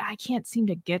can't seem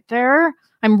to get there.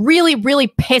 I'm really, really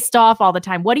pissed off all the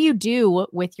time. What do you do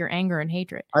with your anger and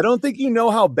hatred? I don't think you know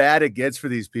how bad it gets for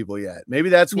these people yet. Maybe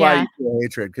that's why you feel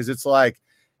hatred, because it's like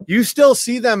you still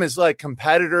see them as like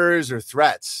competitors or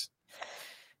threats.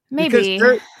 Maybe.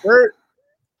 They're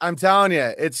I'm telling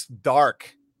you, it's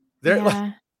dark. They're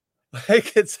like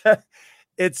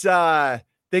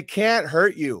they can't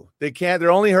hurt you.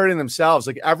 They're only hurting themselves.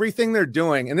 Like everything they're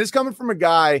doing. And this is coming from a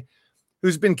guy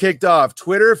who's been kicked off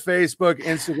Twitter, Facebook,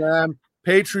 Instagram,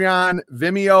 Patreon,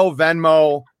 Vimeo,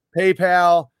 Venmo,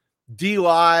 PayPal, D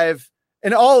Live,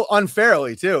 and all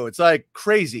unfairly too. It's like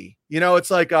crazy.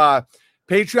 It's like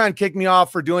Patreon kicked me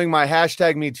off for doing my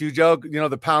hashtag Me Too joke,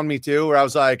 the pound me too, where I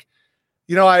was like,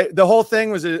 the whole thing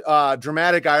was a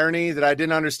dramatic irony that I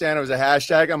didn't understand. It was a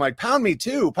hashtag. I'm like, pound me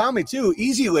too,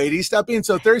 easy lady, stop being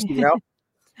so thirsty,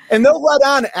 And they'll let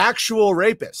on actual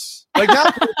rapists, like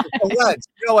not alleged,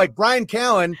 like Brian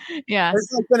Callen. Yeah, has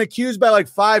like been accused by like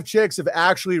 5 chicks of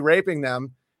actually raping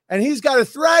them, and he's got a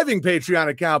thriving Patreon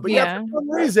account. But for some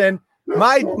reason,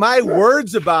 my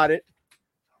words about it.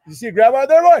 You see a grab out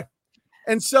there, boy?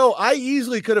 And so I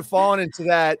easily could have fallen into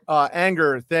that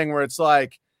anger thing where it's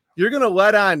like, you're going to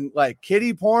let on like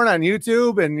kiddie porn on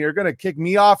YouTube and you're going to kick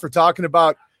me off for talking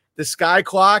about the sky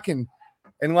clock. And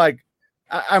like,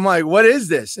 I'm like, what is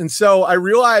this? And so I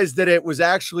realized that it was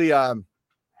actually, I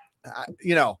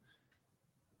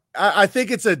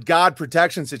think it's a God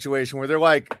protection situation where they're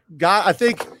like, God, I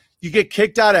think you get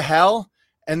kicked out of hell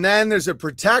and then there's a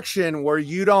protection where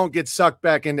you don't get sucked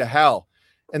back into hell.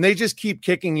 And they just keep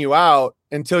kicking you out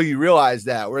until you realize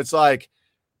that, where it's like,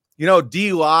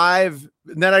 D Live.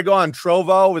 And then I go on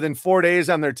Trovo within 4 days.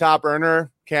 I'm their top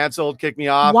earner, canceled, kicked me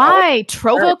off. Why?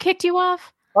 Trovo kicked you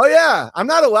off? Oh yeah. I'm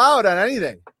not allowed on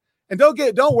anything. And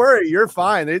don't worry. You're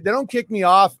fine. They don't kick me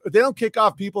off. They don't kick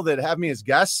off people that have me as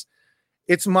guests.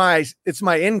 It's my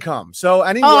income. So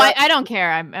anyway, I don't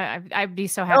care. I'd be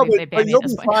so happy if they banned me at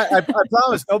this point. I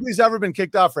promise nobody's ever been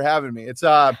kicked off for having me. It's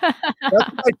that's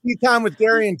my tea time with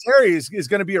Gary and Terry is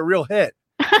going to be a real hit.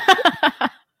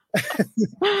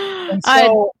 And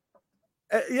so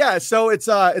so it's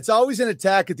always an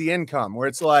attack at the income where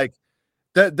it's like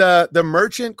the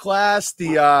merchant class,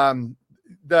 the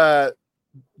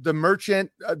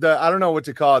merchant, I don't know what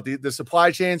to call it, the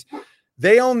supply chains,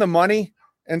 they own the money.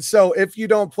 And so if you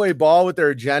don't play ball with their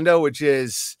agenda, which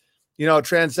is,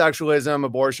 transsexualism,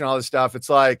 abortion, all this stuff, it's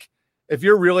like, if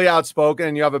you're really outspoken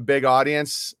and you have a big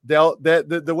audience,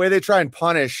 the way they try and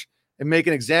punish and make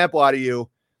an example out of you.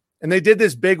 And they did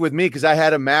this big with me because I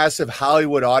had a massive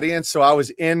Hollywood audience. So I was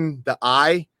in the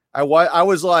eye. I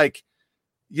was like,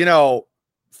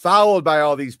 followed by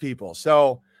all these people.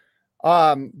 So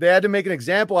they had to make an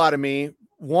example out of me.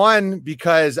 One,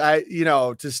 because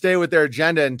to stay with their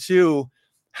agenda. And two,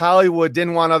 Hollywood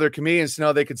didn't want other comedians to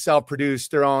know they could self-produce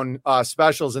their own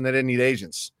specials and they didn't need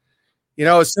agents.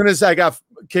 As soon as I got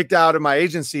kicked out of my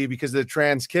agency because of the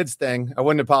trans kids thing, I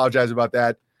wouldn't apologize about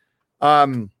that.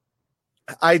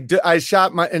 I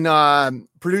shot and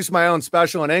produced my own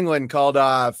special in England called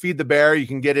Feed the Bear. You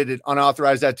can get it at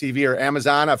unauthorized.tv or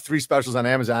Amazon. I have 3 specials on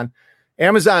Amazon.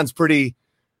 Amazon's pretty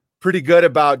good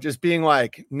about just being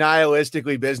like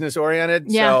nihilistically business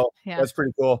oriented. So that's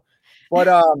pretty cool.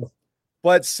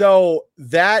 But so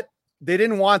that they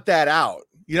didn't want that out.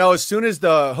 As soon as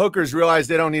the hookers realize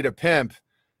they don't need a pimp,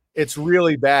 it's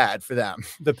really bad for them,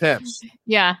 the pimps.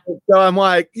 Yeah. So I'm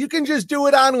like, you can just do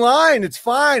it online. It's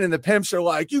fine. And the pimps are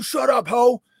like, you shut up,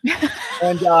 ho.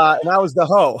 and I was the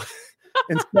hoe.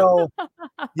 And so,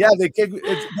 they kicked.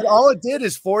 But all it did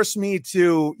is force me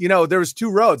to, there was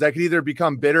 2 roads. I could either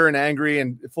become bitter and angry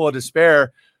and full of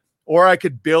despair, or I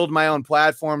could build my own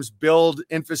platforms, build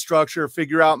infrastructure,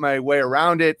 figure out my way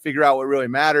around it, figure out what really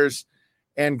matters,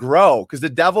 and grow. Because the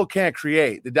devil can't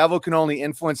create. The devil can only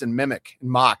influence and mimic and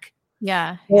mock.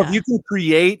 Yeah. Well, if you can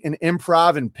create and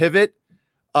improv and pivot,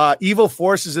 evil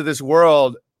forces of this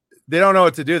world, they don't know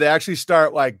what to do. They actually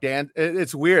start like dance.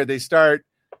 It's weird. They start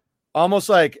almost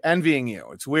like envying you.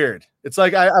 It's weird. It's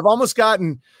like I've almost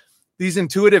gotten these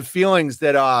intuitive feelings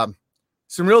that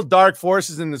some real dark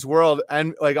forces in this world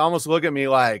and like almost look at me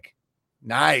like,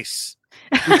 nice.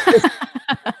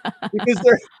 Because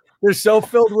they're so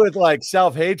filled with like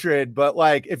self-hatred. But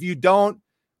like if you don't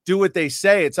do what they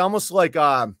say, it's almost like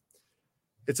like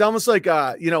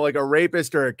a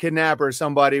rapist or a kidnapper or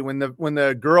somebody when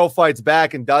the girl fights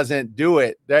back and doesn't do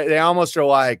it, they almost are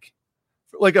like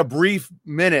a brief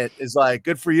minute is like,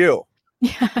 good for you.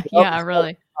 Yeah,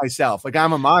 really. Myself, like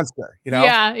I'm a monster,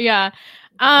 Yeah.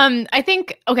 I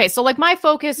think, okay, so like my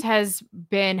focus has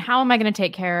been, how am I going to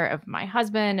take care of my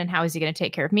husband and how is he going to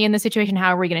take care of me in this situation? How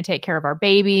are we going to take care of our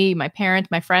baby, my parents,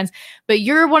 my friends? But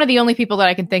you're one of the only people that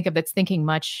I can think of that's thinking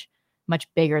much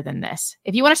bigger than this.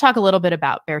 If you want to talk a little bit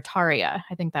about Beartaria,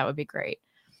 I think that would be great.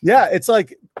 Yeah, it's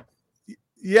like,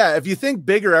 if you think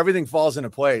bigger, everything falls into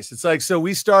place. It's like, so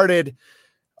we started,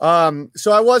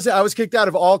 so I was kicked out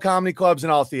of all comedy clubs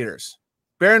and all theaters.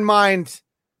 Bear in mind,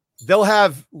 they'll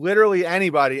have literally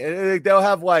anybody. They'll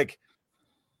have like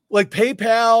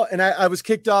PayPal, and I was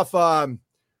kicked off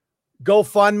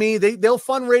GoFundMe. They'll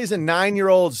fundraise a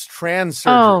 9-year-old's trans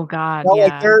surgery. Oh God,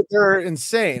 Like they're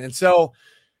insane. And so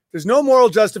there's no moral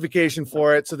justification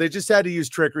for it. So they just had to use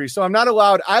trickery. So I'm not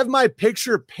allowed. I have my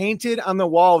picture painted on the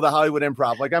wall of the Hollywood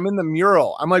Improv. Like I'm in the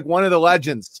mural. I'm like one of the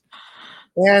legends.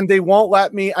 And they won't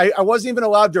let me. I wasn't even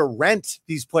allowed to rent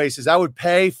these places. I would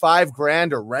pay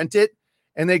 $5,000 to rent it.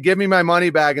 And they give me my money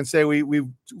back and say, we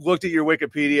looked at your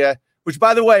Wikipedia, which,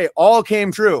 by the way, all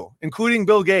came true, including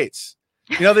Bill Gates.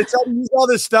 They tried to use all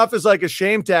this stuff as like a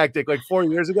shame tactic like 4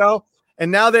 year years.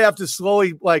 And now they have to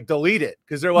slowly like delete it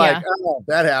because they're like, oh,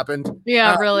 that happened.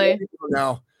 Yeah, really.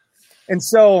 No. And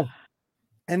so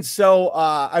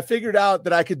I figured out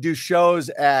that I could do shows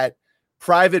at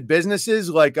private businesses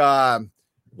like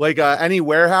any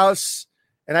warehouse.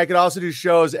 And I could also do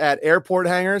shows at airport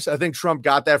hangars. I think Trump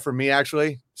got that from me,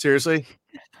 actually. Seriously.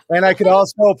 And I could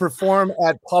also perform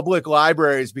at public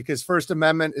libraries because First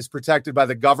Amendment is protected by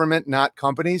the government, not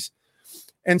companies.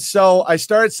 And so I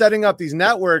started setting up these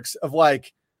networks of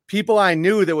like people I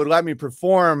knew that would let me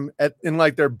perform in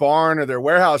like their barn or their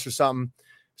warehouse or something.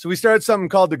 So we started something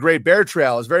called the Great Bear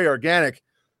Trail. It was very organic.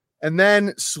 And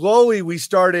then slowly we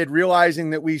started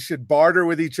realizing that we should barter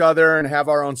with each other and have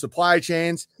our own supply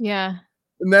chains. Yeah.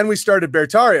 And then we started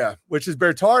Beartaria, which is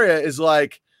Beartaria is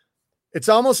like, it's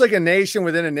almost like a nation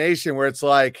within a nation where it's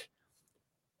like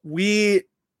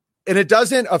and it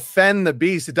doesn't offend the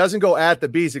beast. It doesn't go at the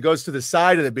beast. It goes to the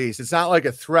side of the beast. It's not like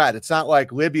a threat. It's not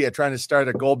like Libya trying to start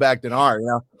a gold-backed dinar,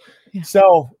 Yeah.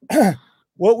 So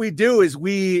what we do is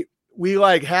we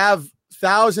like have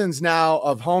thousands now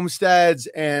of homesteads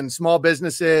and small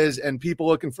businesses and people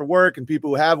looking for work and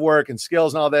people who have work and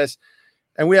skills and all this.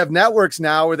 And we have networks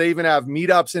now where they even have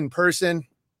meetups in person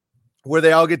where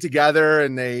they all get together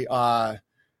and they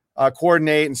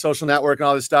coordinate and social network and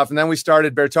all this stuff. And then we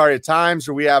started Beartaria Times,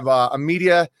 where we have a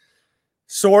media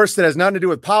source that has nothing to do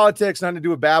with politics, nothing to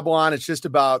do with Babylon. It's just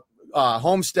about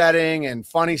homesteading and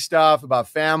funny stuff about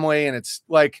family. And it's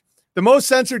like the most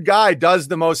censored guy does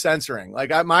the most censoring.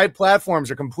 Like my platforms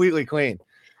are completely clean.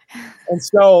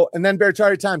 And then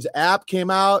Beartaria Times app came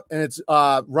out and it's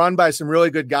run by some really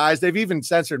good guys. They've even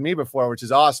censored me before, which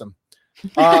is awesome.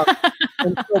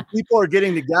 And so people are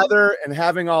getting together and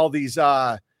having all these,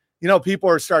 people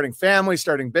are starting families,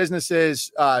 starting businesses,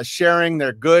 sharing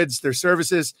their goods, their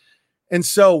services. And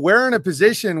so we're in a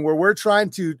position where we're trying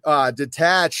to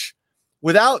detach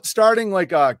without starting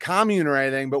like a commune or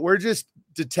anything, but we're just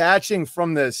detaching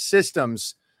from the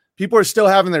systems. People are still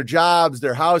having their jobs,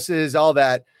 their houses, all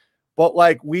that. But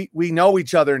like we know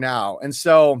each other now. And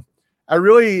so I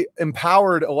really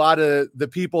empowered a lot of the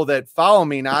people that follow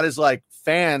me, not as like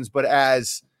fans, but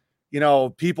as,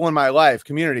 people in my life,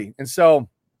 community. And so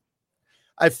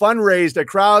I fundraised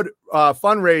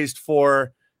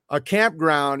for a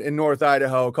campground in North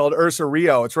Idaho called Ursa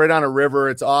Rio. It's right on a river.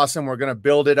 It's awesome. We're going to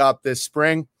build it up this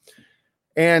spring.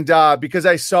 And because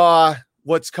I saw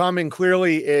what's coming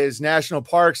clearly is national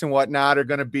parks and whatnot are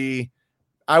going to be,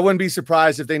 I wouldn't be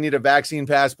surprised if they need a vaccine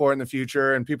passport in the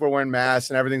future and people are wearing masks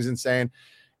and everything's insane.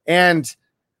 And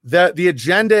the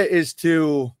agenda is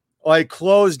to like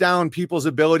close down people's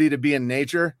ability to be in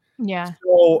nature. Yeah.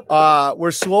 So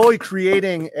we're slowly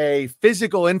creating a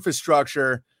physical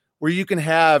infrastructure where you can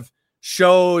have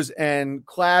shows and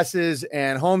classes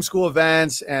and homeschool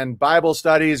events and Bible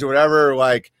studies or whatever,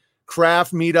 like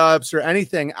craft meetups or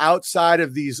anything outside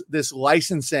of this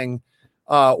licensing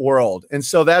world. And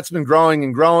so that's been growing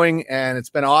and growing, and it's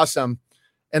been awesome.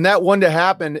 And that wouldn't have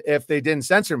happened if they didn't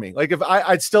censor me. Like if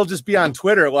I'd still just be on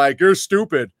Twitter, like you're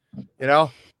stupid,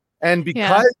 and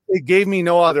because they gave me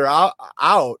no other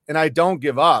out and I don't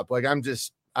give up. Like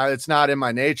it's not in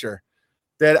my nature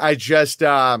that I just,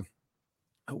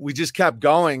 we just kept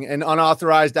going. And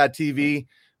unauthorized.tv,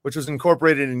 which was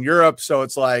incorporated in Europe. So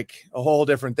it's like a whole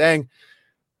different thing.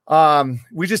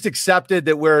 We just accepted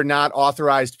that we're not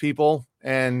authorized people.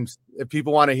 And if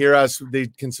people want to hear us, they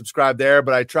can subscribe there.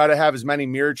 But I try to have as many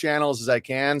mirror channels as I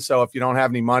can. So if you don't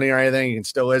have any money or anything, you can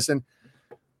still listen.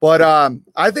 But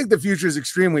I think the future is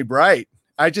extremely bright.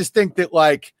 I just think that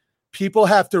like people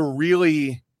have to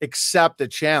really accept the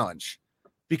challenge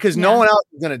because no one else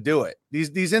is going to do it.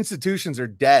 These institutions are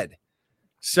dead.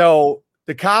 So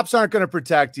the cops aren't going to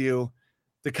protect you.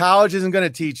 The college isn't going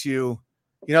to teach you.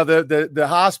 The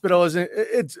hospital isn't.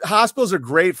 Hospitals are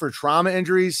great for trauma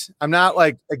injuries. I'm not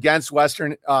like against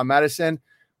Western medicine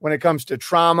when it comes to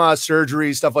trauma,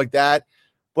 surgery, stuff like that.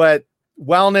 But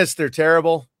wellness, they're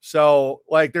terrible. So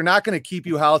like they're not going to keep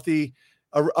you healthy.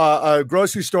 A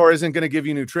grocery store isn't going to give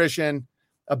you nutrition.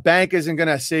 A bank isn't going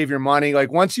to save your money.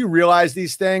 Like once you realize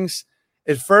these things,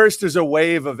 at first there's a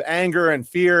wave of anger and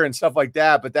fear and stuff like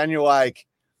that. But then you're like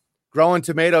growing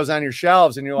tomatoes on your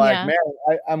shelves and you're like,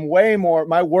 man, I'm way more.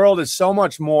 My world is so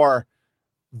much more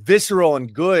visceral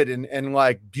and good and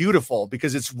like beautiful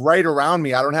because it's right around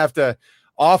me. I don't have to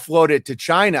offload it to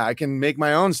China. I can make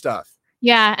my own stuff.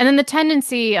 Yeah. And then the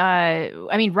tendency, I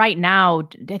mean, right now,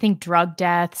 I think drug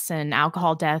deaths and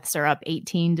alcohol deaths are up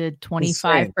 18 to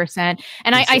 25%.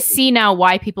 And I see now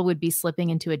why people would be slipping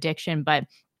into addiction. But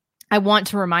I want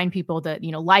to remind people that,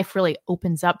 you know, life really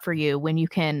opens up for you when you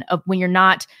can, when you're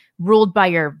not ruled by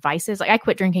your vices. Like I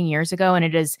quit drinking years ago and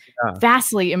it has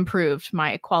vastly improved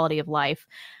my quality of life.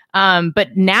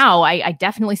 But now I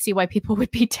definitely see why people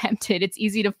would be tempted. It's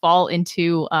easy to fall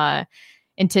into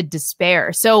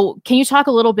despair. So can you talk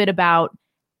a little bit about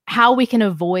how we can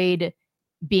avoid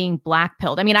being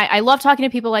black-pilled? I mean, I love talking to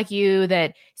people like you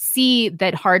that see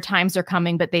that hard times are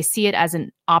coming, but they see it as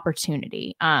an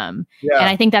opportunity. And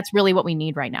I think that's really what we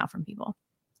need right now from people.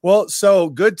 Well, so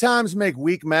good times make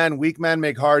weak men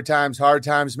make hard times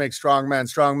make strong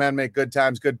men make good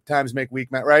times make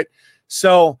weak men, right?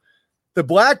 So the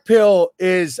black pill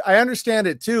is, I understand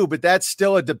it too, but that's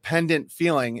still a dependent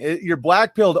feeling. You're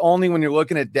black pilled only when you're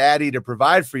looking at daddy to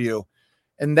provide for you.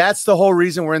 And that's the whole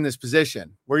reason we're in this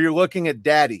position where you're looking at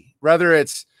daddy, whether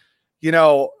it's, you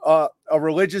know, a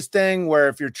religious thing where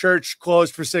if your church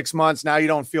closed for 6 months, now you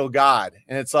don't feel God.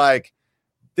 And it's like,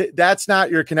 that's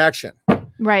not your connection.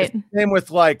 Right. Same with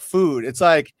like food. It's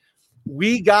like,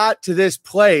 we got to this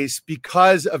place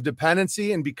because of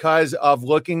dependency and because of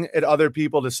looking at other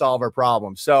people to solve our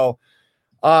problems. So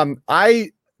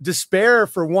despair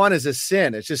for one is a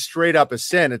sin. It's just straight up a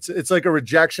sin. It's like a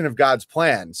rejection of God's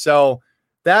plan. So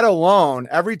that alone,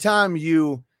 every time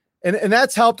you, and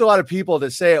that's helped a lot of people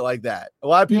to say it like that. A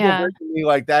lot of people bring to me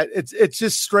like that. It's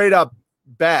just straight up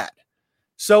bad.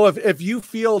 So if you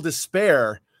feel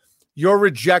despair, you're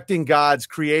rejecting God's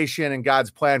creation and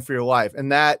God's plan for your life.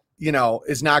 And that, you know,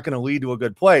 is not going to lead to a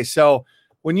good place. So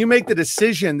when you make the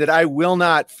decision that I will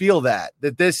not feel that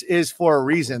this is for a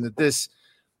reason, that this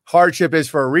hardship is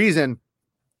for a reason,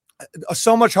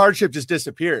 so much hardship just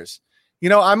disappears. You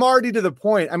know, I'm already to the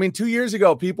point. I mean, 2 years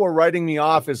ago, people were writing me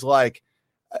off as like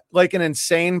an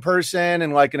insane person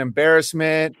and like an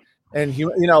embarrassment. And,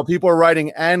 you know, people are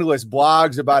writing endless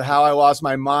blogs about how I lost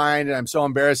my mind and I'm so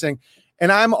embarrassing.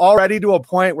 And I'm already to a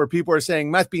point where people are saying,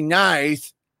 must be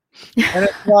nice. And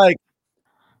it's like,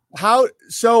 how,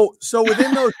 so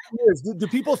within those years, do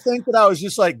people think that I was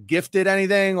just like gifted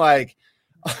anything? Like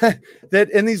that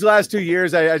in these last 2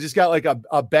 years, I just got like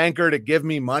a banker to give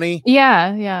me money.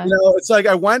 Yeah. Yeah. You know, it's like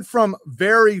I went from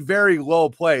very, very low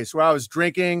place where I was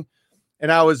drinking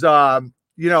and I was,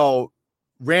 you know,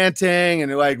 ranting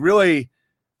and like really,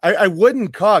 I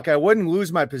wouldn't cuck. I wouldn't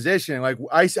lose my position. Like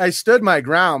I stood my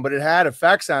ground, but it had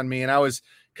effects on me. And I was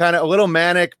kind of a little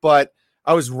manic, but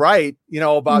I was right, you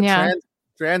know, about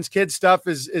trans kid stuff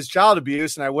is child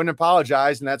abuse. And I wouldn't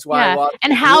apologize. And that's why I lost.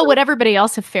 And how would everybody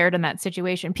else have fared in that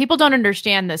situation? People don't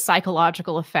understand the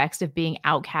psychological effects of being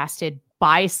outcasted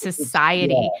by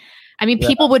society. I mean,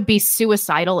 people would be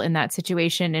suicidal in that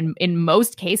situation in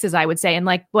most cases, I would say. And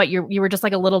like, what, you were just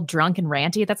like a little drunk and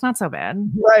ranty. That's not so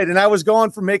bad. Right. And I was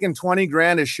going from making 20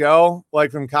 grand a show,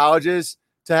 like from colleges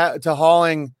to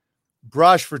hauling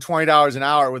brush for $20 an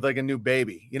hour with like a new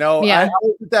baby. You know, I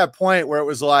was at that point where it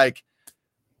was like,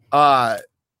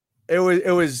 it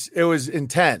was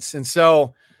intense. And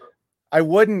so I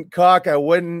wouldn't cuck, I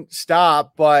wouldn't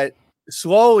stop, but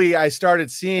slowly I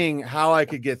started seeing how I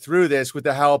could get through this with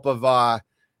the help of,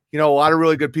 you know, a lot of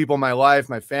really good people in my life,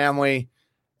 my family.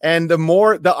 And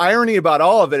the irony about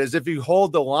all of it is if you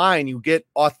hold the line, you get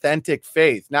authentic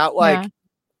faith, not like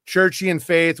churchy and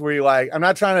faith where you like, I'm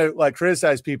not trying to like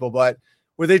criticize people, but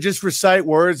where they just recite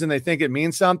words and they think it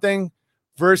means something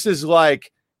versus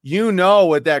like, you know,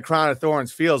 what that crown of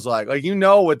thorns feels like you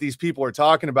know what these people are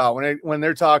talking about when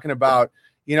they're talking about,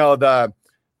 you know,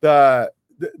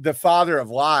 the father of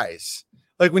lies.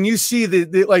 Like when you see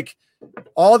the like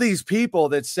all these people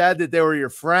that said that they were your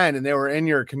friend and they were in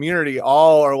your community,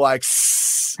 all are like,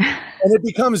 and it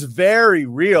becomes very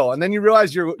real. And then you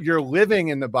realize you're living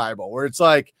in the Bible where it's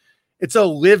like, it's a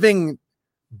living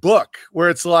book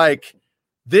where it's like,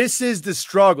 this is the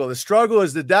struggle. The struggle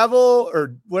is the devil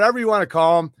or whatever you want to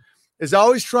call him is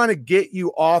always trying to get you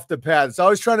off the path. It's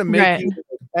always trying to make you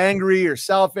angry or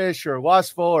selfish or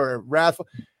lustful or wrathful.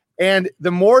 And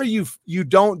the more you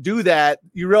don't do that,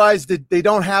 you realize that they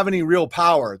don't have any real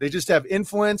power. They just have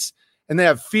influence and they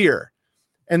have fear.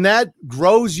 And that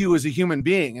grows you as a human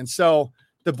being. And so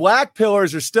the black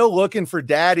pillars are still looking for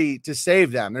daddy to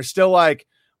save them. They're still like,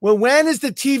 well, when is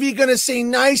the TV going to say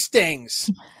nice things?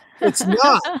 It's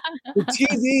not. The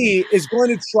TV is going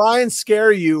to try and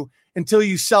scare you until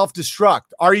you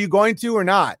self-destruct. Are you going to or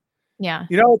not? Yeah.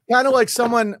 You know, kind of like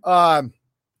someone,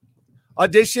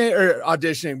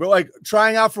 auditioning, but like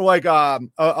trying out for like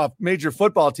a major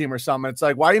football team or something. It's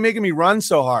like, why are you making me run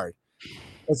so hard?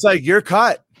 It's like, you're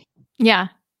cut. Yeah.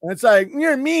 And it's like,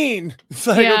 you're mean. It's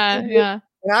like, yeah.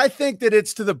 And I think that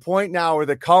it's to the point now where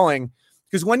the culling,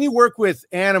 because when you work with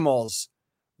animals,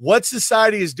 what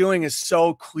society is doing is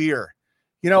so clear.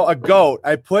 You know, a goat,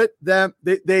 I put them,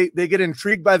 they get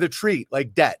intrigued by the treat,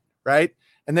 like debt, right?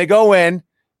 And they go in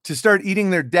to start eating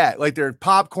their debt, like their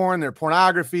popcorn, their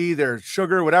pornography, their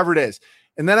sugar, whatever it is.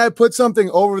 And then I put something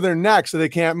over their neck so they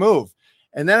can't move.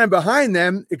 And then I'm behind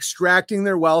them extracting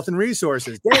their wealth and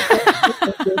resources.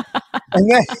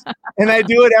 and I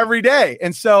do it every day.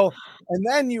 And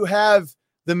then you have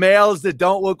the males that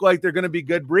don't look like they're going to be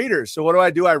good breeders. So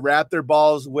what do? I wrap their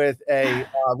balls with a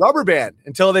rubber band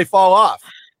until they fall off.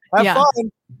 Have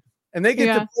fun. And they get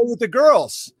to play with the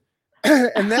girls.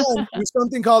 And then there's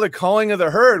something called a culling of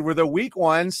the herd, where the weak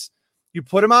ones, you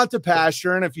put them out to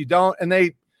pasture. And if you don't, and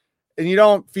you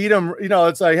don't feed them, you know,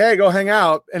 it's like, hey, go hang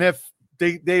out. And if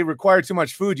they require too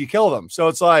much food, you kill them. So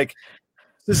it's like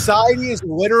society is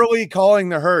literally culling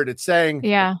the herd. It's saying,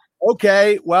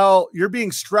 okay, well, you're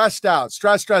being stressed out.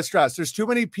 Stress. There's too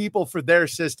many people for their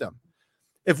system.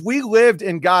 If we lived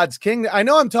in God's kingdom, I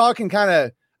know I'm talking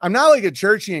I'm not like a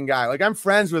churchian guy. Like, I'm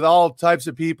friends with all types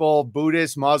of people,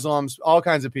 Buddhists, Muslims, all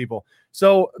kinds of people.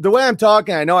 So the way I'm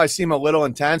talking, I know I seem a little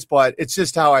intense, but it's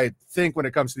just how I think when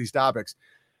it comes to these topics.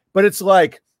 But it's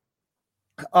like,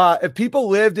 if people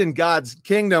lived in God's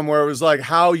kingdom where it was like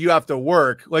how you have to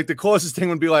work, like the closest thing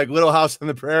would be like Little House on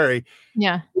the Prairie.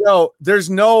 Yeah. You know, there's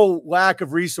no lack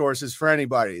of resources for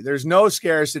anybody. There's no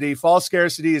scarcity. False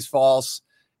scarcity is false.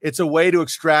 It's a way to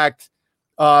extract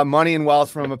money and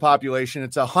wealth from a population.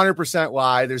 It's 100%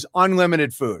 lie. There's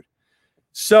unlimited food.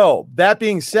 So that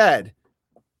being said,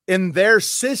 in their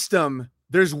system,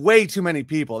 there's way too many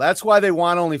people. That's why they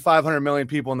want only 500 million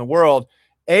people in the world.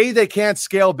 They can't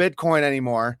scale Bitcoin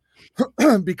anymore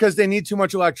because they need too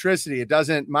much electricity.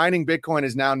 Mining Bitcoin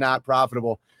is now not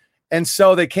profitable. And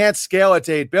so they can't scale it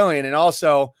to 8 billion. And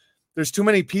also there's too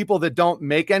many people that don't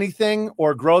make anything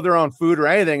or grow their own food or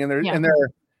anything.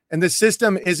 And the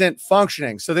system isn't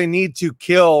functioning. So they need to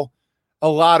kill a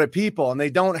lot of people, and they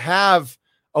don't have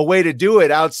a way to do it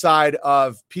outside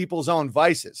of people's own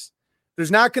vices.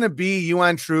 There's not going to be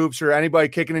UN troops or anybody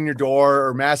kicking in your door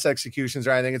or mass executions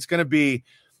or anything. It's going to be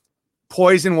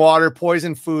poison water,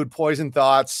 poison food, poison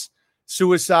thoughts,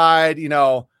 suicide,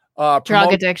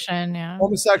 drug addiction,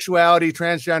 homosexuality,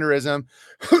 transgenderism,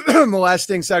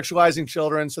 molesting, sexualizing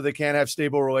children so they can't have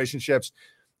stable relationships.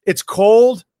 It's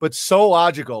cold, but so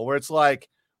logical, where it's like,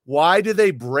 why do they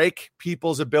break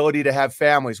people's ability to have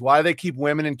families? Why do they keep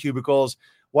women in cubicles?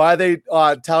 Why do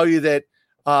they tell you that,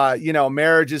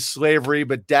 marriage is slavery,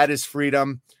 but debt is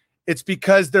freedom? It's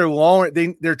because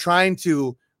they're trying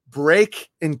to break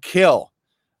and kill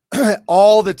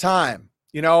all the time.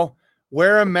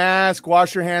 Wear a mask,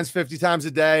 wash your hands 50 times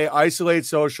a day, isolate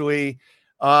socially,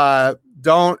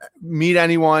 don't meet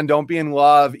anyone, don't be in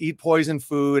love, eat poison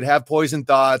food, have poison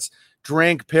thoughts,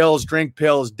 drink pills,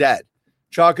 dead.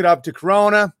 Chalk it up to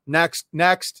Corona, next.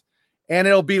 And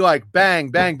it'll be like bang,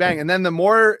 bang, bang. And then the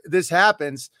more this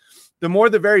happens, the more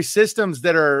the very systems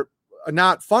that are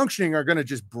not functioning are going to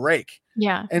just break.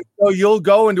 Yeah. And so you'll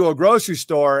go into a grocery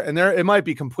store and it might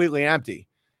be completely empty.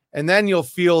 And then you'll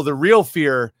feel the real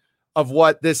fear of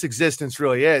what this existence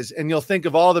really is. And you'll think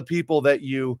of all the people that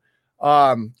you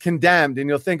condemned, and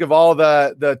you'll think of all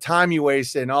the time you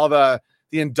wasted and all the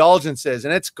indulgences,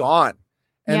 and it's gone.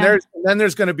 And then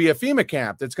there's going to be a FEMA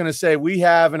camp that's going to say, we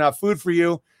have enough food for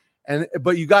you,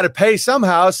 but you got to pay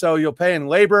somehow. So you'll pay in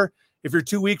labor. If you're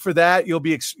too weak for that,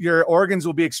 your organs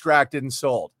will be extracted and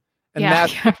sold. And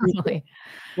that's really.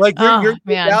 Like your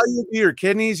value will be your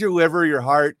kidneys, your liver, your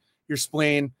heart, your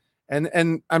spleen.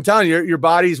 And I'm telling you, your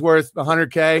body's worth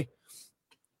 $100K.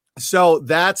 So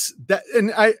that's that.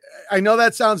 And I know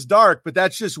that sounds dark, but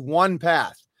that's just one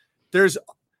path. There's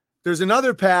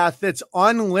another path that's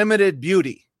unlimited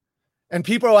beauty. And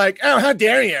people are like, oh, how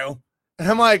dare you? And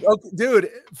I'm like, okay, dude,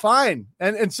 fine.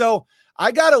 And so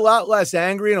I got a lot less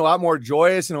angry and a lot more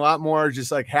joyous and a lot more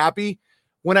just like happy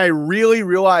when I really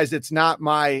realized it's not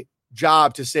my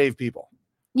job to save people.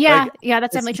 Yeah,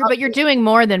 that's definitely true. But you're doing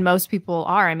more than most people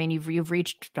are. I mean, you've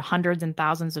reached hundreds and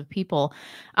thousands of people.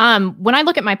 When I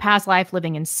look at my past life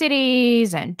living in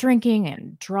cities and drinking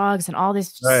and drugs and all this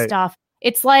stuff,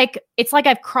 it's like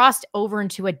I've crossed over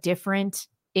into a different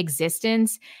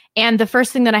existence. And the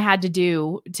first thing that I had to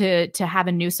do to have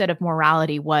a new set of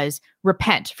morality was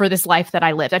repent for this life that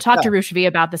I lived. I talked to Rushvi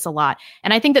about this a lot.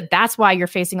 And I think that that's why you're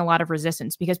facing a lot of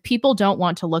resistance, because people don't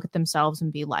want to look at themselves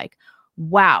and be like,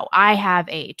 wow, I have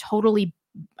a totally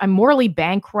morally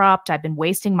bankrupt. I've been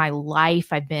wasting my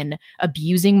life. I've been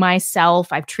abusing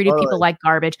myself. I've treated people like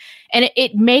garbage. And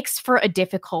it makes for a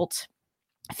difficult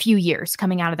few years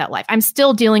coming out of that life. I'm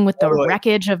still dealing with the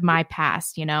wreckage of my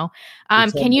past, you know?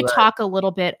 Can you talk a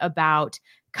little bit about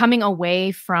coming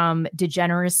away from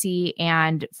degeneracy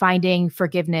and finding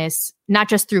forgiveness, not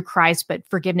just through Christ, but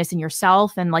forgiveness in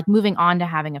yourself and like moving on to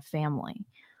having a family?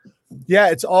 Yeah,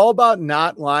 it's all about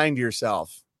not lying to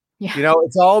yourself. Yeah. You know,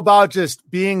 it's all about just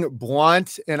being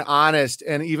blunt and honest.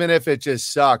 And even if it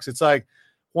just sucks, it's like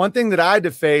one thing that I had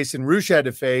to face and Roosh had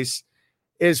to face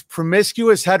is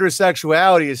promiscuous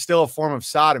heterosexuality is still a form of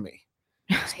sodomy.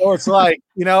 So it's like,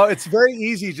 you know, it's very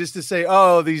easy just to say,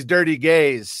 oh, these dirty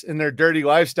gays and their dirty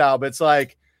lifestyle. But it's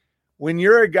like when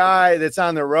you're a guy that's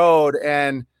on the road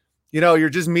and, you know, you're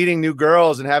just meeting new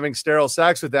girls and having sterile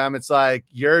sex with them, it's like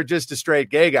you're just a straight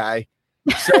gay guy.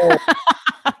 So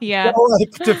yeah, you know, like,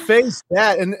 to face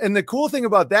that. And the cool thing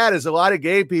about that is a lot of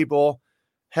gay people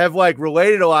have like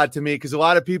related a lot to me because a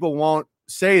lot of people won't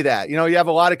say that. You know, you have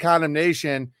a lot of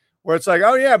condemnation where it's like,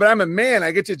 oh yeah, but I'm a man,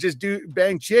 I get to just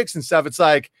bang chicks and stuff. It's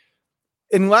like,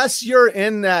 unless you're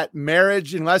in that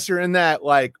marriage, unless you're in that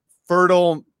like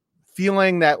fertile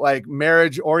feeling, that like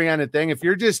marriage oriented thing, if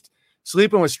you're just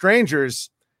sleeping with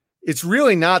strangers, it's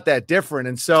really not that different.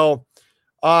 And so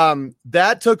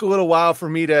that took a little while for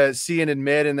me to see and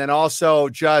admit. And then also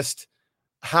just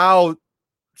how,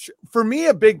 for me,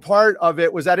 a big part of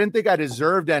it was I didn't think I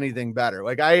deserved anything better.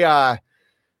 Like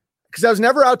because I was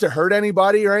never out to hurt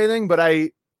anybody or anything, but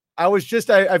I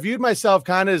viewed myself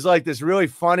kind of as like this really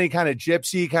funny kind of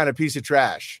gypsy kind of piece of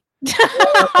trash.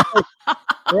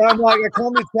 Where I'm like, I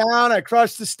come to town, I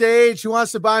crush the stage. Who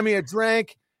wants to buy me a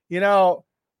drink? You know,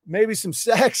 maybe some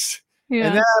sex. Yeah.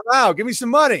 And then I'm out. Give me some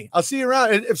money. I'll see you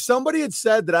around. If somebody had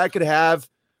said that I could have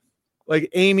like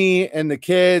Amy and the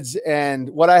kids and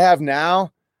what I have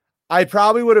now, I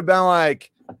probably would have been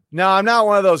like, no, I'm not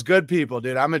one of those good people,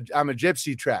 dude. I'm a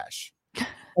gypsy trash.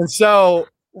 And so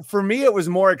for me, it was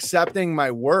more accepting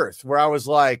my worth, where I was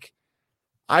like,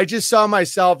 I just saw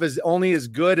myself as only as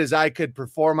good as I could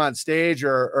perform on stage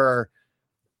or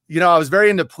you know, I was very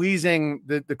into pleasing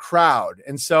the crowd.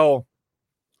 And so,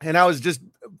 and I was just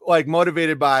like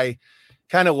motivated by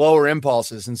kind of lower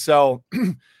impulses. And so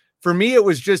for me, it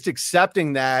was just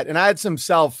accepting that. And I had some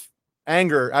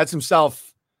self-anger. I had some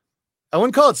I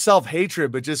wouldn't call it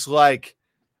self-hatred, but just like,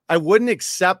 I wouldn't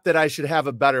accept that I should have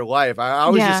a better life. I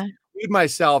always just viewed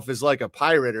myself as like a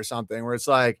pirate or something, where it's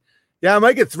like, yeah, I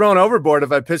might get thrown overboard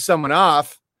if I piss someone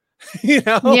off, you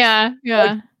know? Yeah.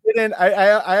 Yeah.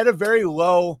 I had a very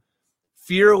low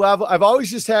fear level. I've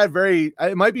always just had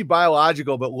it might be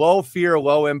biological, but low fear,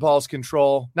 low impulse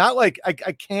control. Not like I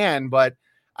can, but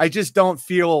I just don't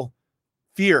feel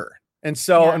fear. And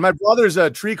so, and my brother's a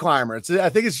tree climber. I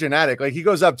think it's genetic. Like he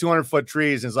goes up 200-foot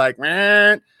trees and is like,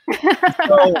 man.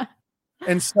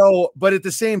 So, but at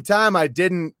the same time, I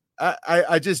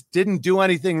just didn't do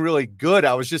anything really good.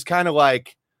 I was just kind of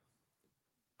like,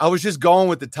 I was just going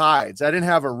with the tides. I didn't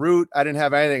have a route. I didn't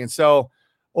have anything. And so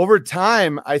over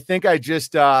time, I think I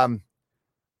just, I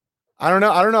don't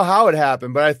know how it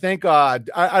happened, but I think,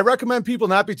 I recommend people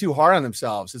not be too hard on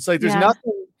themselves. It's like,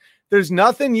 there's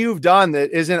nothing you've done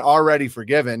that isn't already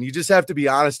forgiven. You just have to be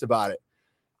honest about it.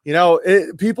 You know,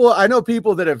 I know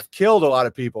people that have killed a lot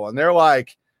of people and they're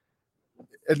like,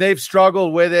 and they've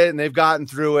struggled with it and they've gotten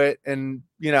through it and,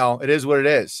 you know, it is what it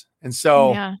is. And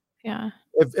so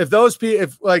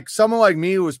if like someone like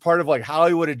me who was part of like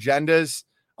Hollywood agendas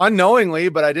unknowingly,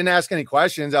 but I didn't ask any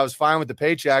questions, I was fine with the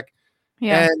paycheck.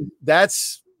 Yeah. And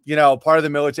that's, you know, part of the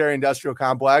military industrial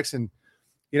complex. And,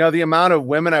 you know, the amount of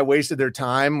women I wasted their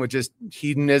time with just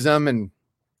hedonism and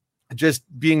just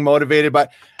being motivated by,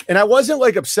 and I wasn't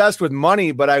like obsessed with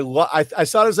money, but I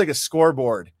saw it as like a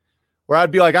scoreboard where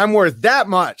I'd be like, I'm worth that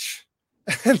much.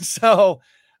 And so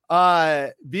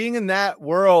being in that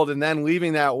world and then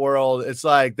leaving that world, it's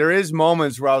like, there is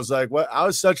moments where I was like, what, I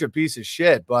was such a piece of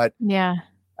shit, but yeah,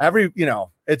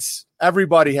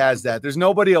 everybody has that. There's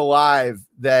nobody alive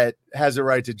that has a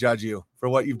right to judge you for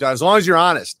what you've done. As long as you're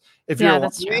honest. If you're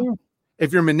lying,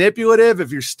 if you're manipulative,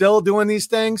 if you're still doing these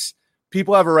things,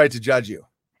 people have a right to judge you.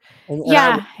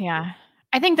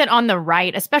 I think that on the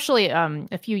right, especially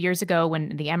a few years ago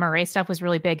when the MRA stuff was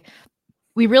really big,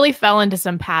 we really fell into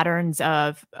some patterns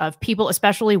of people,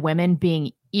 especially women,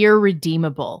 being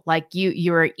irredeemable. Like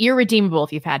you're irredeemable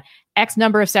if you've had X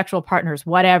number of sexual partners,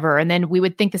 whatever. And then we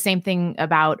would think the same thing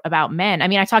about men. I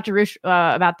mean, I talked to Roosh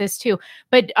about this too,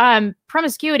 but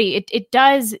promiscuity, it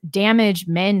does damage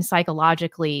men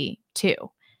psychologically too.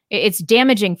 It's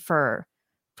damaging for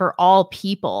all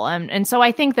people. And so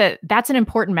I think that that's an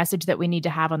important message that we need to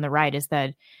have on the right, is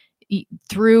that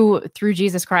through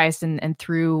Jesus Christ and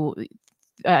through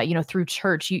through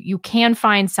church, you can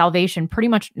find salvation pretty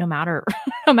much no matter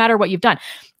what you've done.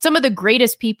 Some of the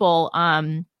greatest people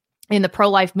in the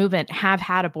pro-life movement have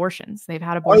had abortions. They've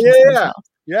had abortions themselves.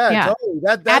 Yeah, totally.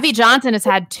 That's Abby Johnson has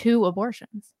had 2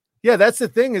 abortions. Yeah, that's the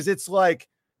thing, is it's like,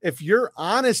 if you're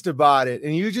honest about it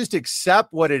and you just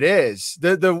accept what it is,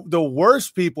 the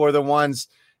worst people are the ones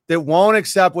that won't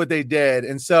accept what they did.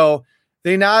 And so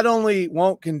they not only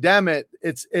won't condemn it,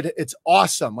 it's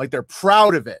awesome. Like, they're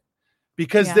proud of it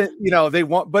because they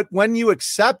want, but when you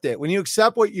accept it, when you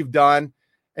accept what you've done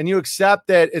and you accept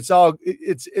that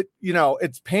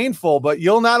it's painful, but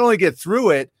you'll not only get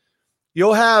through it,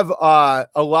 you'll have a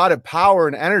lot of power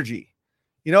and energy.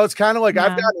 It's kind of like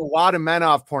I've gotten a lot of men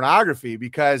off pornography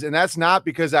and that's not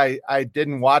because I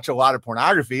didn't watch a lot of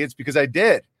pornography. It's because I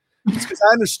did. It's because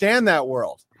I understand that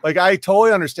world. Like, I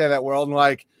totally understand that world.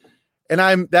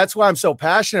 And that's why I'm so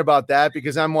passionate about that,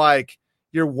 because I'm like,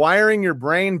 you're wiring your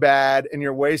brain bad and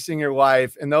you're wasting your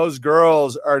life. And those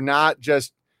girls are not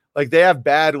just like, they have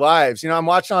bad lives. I'm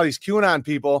watching all these QAnon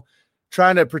people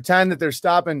trying to pretend that they're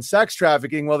stopping sex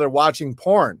trafficking while they're watching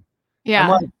porn. Yeah. I'm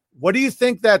like, what do you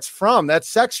think that's from? That's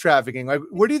sex trafficking. Like,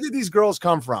 where do you think these girls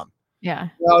come from? Yeah.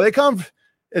 They come.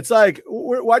 It's like,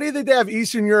 why do you think they have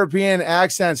Eastern European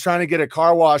accents trying to get a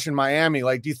car wash in Miami?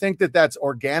 Like, do you think that that's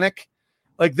organic?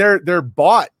 Like, they're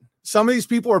bought. Some of these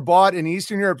people are bought in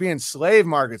Eastern European slave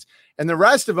markets, and the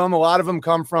rest of them, a lot of them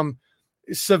come from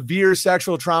severe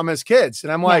sexual trauma as kids.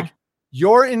 And I'm like,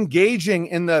 you're engaging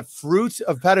in the fruits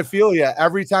of pedophilia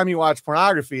every time you watch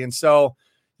pornography. And so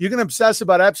you can obsess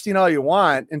about Epstein all you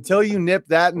want until you nip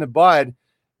that in the bud.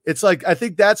 It's like, I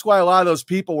think that's why a lot of those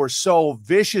people were so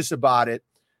vicious about it,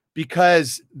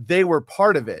 because they were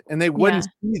part of it and they wouldn't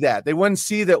see that. They wouldn't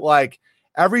see that, like,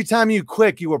 every time you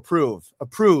click, you approve.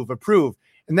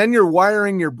 And then you're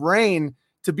wiring your brain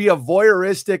to be a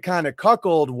voyeuristic kind of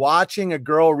cuckold watching a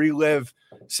girl relive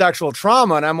sexual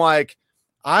trauma. And I'm like,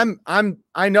 I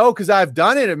know, because I've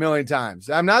done it a million times.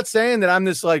 I'm not saying that I'm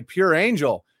this like pure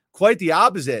angel, quite the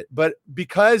opposite. But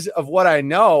because of what I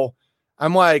know,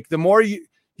 I'm like, the more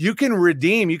you can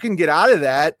redeem, you can get out of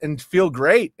that and feel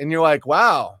great. And you're like,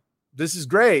 wow, this is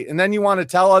great. And then you want to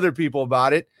tell other people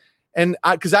about it. And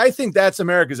because I think that's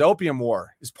America's opium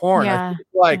war, is porn. I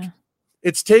think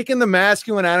it's taken the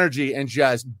masculine energy and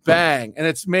just bang. And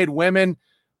it's made women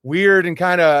weird and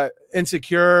kind of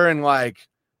insecure and like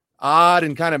odd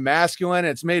and kind of masculine.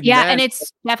 It's made men. And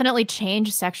it's definitely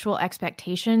changed sexual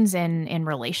expectations in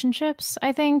relationships,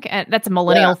 I think. And that's a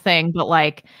millennial thing, but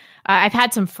like, I've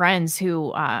had some friends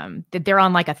who they're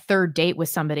on like a third date with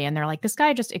somebody and they're like, this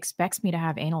guy just expects me to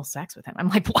have anal sex with him. I'm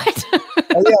like, what?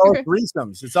 Or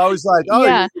threesomes. It's always like,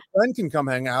 your friend can come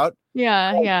hang out.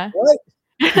 Like, what?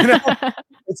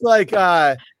 It's like,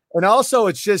 and also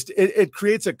it's just, it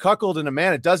creates a cuckold in a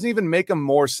man. It doesn't even make them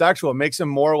more sexual. It makes them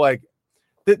more like,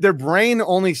 their brain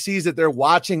only sees that they're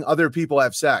watching other people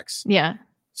have sex. Yeah.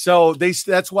 So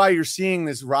that's why you're seeing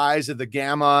this rise of the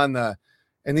gamma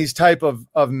and these type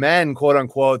of men, quote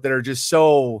unquote, that are just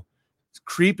so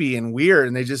creepy and weird.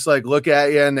 And they just like look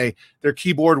at you and they're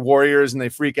keyboard warriors and they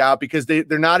freak out because they're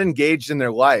not engaged in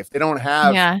their life. They don't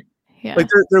have, like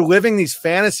they're living these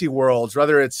fantasy worlds,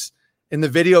 whether it's in the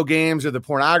video games or the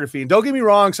pornography. And don't get me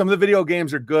wrong, some of the video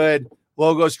games are good,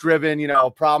 logos driven,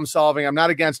 problem solving. I'm not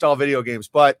against all video games,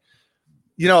 but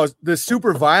the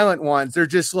super violent ones, they're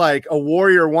just like a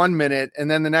warrior 1 minute. And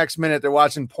then the next minute they're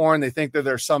watching porn. They think that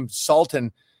they're some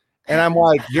sultan. And I'm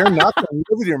like, you're nothing. You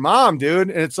live with your mom, dude.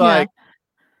 And it's like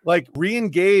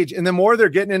re-engage. And the more they're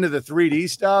getting into the 3D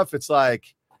stuff, it's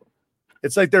like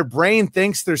their brain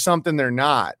thinks there's something they're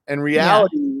not. And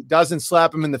reality doesn't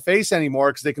slap them in the face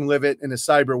anymore because they can live it in a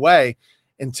cyber way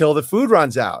until the food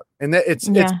runs out. And it's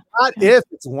not if,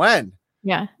 it's when.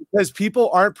 Yeah. Because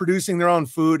people aren't producing their own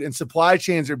food and supply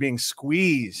chains are being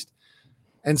squeezed.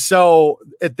 And so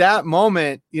at that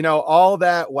moment, all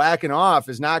that whacking off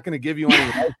is not going to give you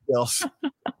any life skills,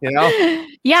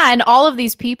 Yeah. And all of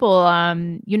these people,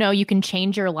 you can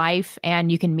change your life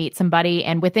and you can meet somebody.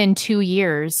 And within 2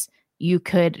 years, you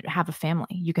could have a family,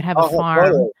 you could have a farm.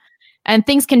 Totally. And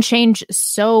things can change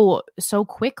so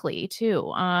quickly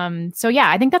too.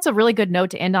 I think that's a really good note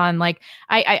to end on. Like,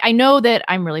 I know that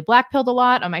I'm really black-pilled a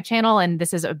lot on my channel, and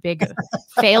this is a big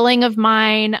failing of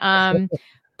mine.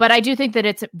 But I do think that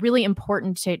it's really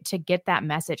important to get that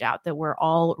message out that we're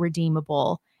all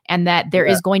redeemable and that there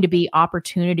is going to be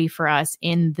opportunity for us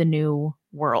in the new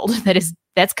world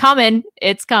that's coming.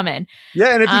 It's coming.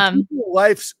 Yeah, and if you keep your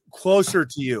life closer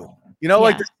to you,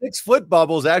 Like the 6-foot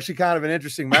bubble is actually kind of an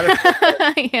interesting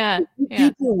metaphor. Yeah.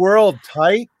 Keep your world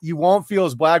tight, you won't feel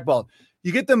as blackballed.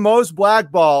 You get the most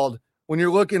blackballed when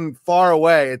you're looking far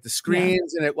away at the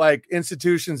screens and at like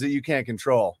institutions that you can't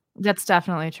control. That's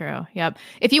definitely true. Yep.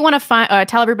 If you want to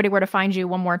tell everybody where to find you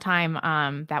one more time,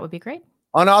 that would be great.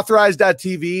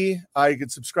 Unauthorized.tv. You can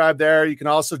subscribe there. You can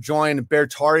also join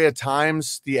Bertaria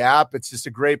Times, the app. It's just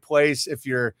a great place if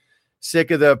you're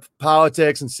sick of the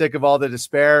politics and sick of all the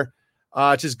despair.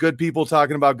 It's just good people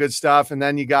talking about good stuff. And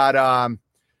then you got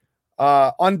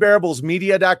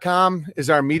unbearablesmedia.com is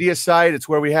our media site. It's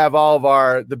where we have all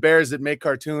of the bears that make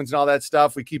cartoons and all that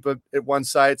stuff. We keep it at one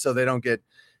site so they don't get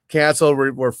canceled.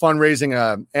 We're fundraising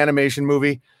an animation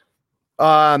movie.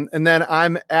 And then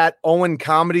I'm at Owen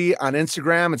Comedy on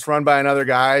Instagram. It's run by another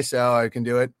guy, so I can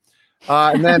do it.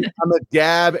 And then I'm at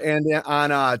Gab and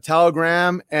on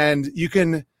Telegram. And you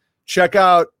can check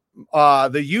out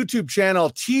the YouTube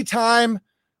channel Tea Time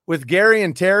with Gary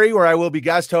and Terry, where I will be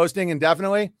guest hosting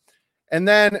indefinitely. And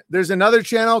then there's another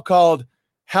channel called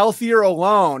Healthier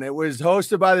Alone. It was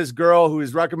hosted by this girl who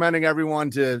is recommending everyone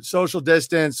to social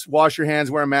distance, wash your hands,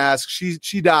 wear a mask.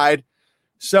 She died.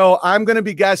 So I'm going to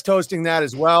be guest hosting that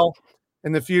as well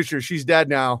in the future. She's dead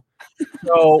now.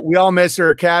 So we all miss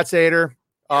her. Cats ate her.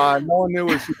 No one knew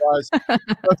where she was.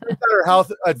 Her health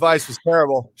advice was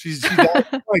terrible. She died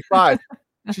at 25.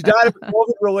 She died of a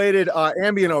COVID-related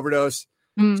Ambien overdose.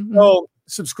 Mm-hmm. So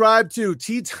subscribe to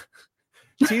Tea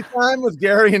Time with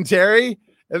Gary and Terry.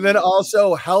 And then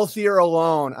also Healthier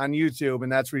Alone on YouTube.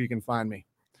 And that's where you can find me.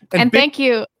 And thank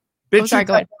you. Sorry,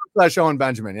 go ahead. Owen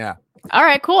Benjamin. Yeah. All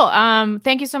right, cool.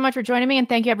 Thank you so much for joining me. And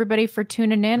thank you everybody for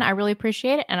tuning in. I really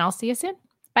appreciate it. And I'll see you soon.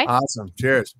 Bye. Awesome. Cheers.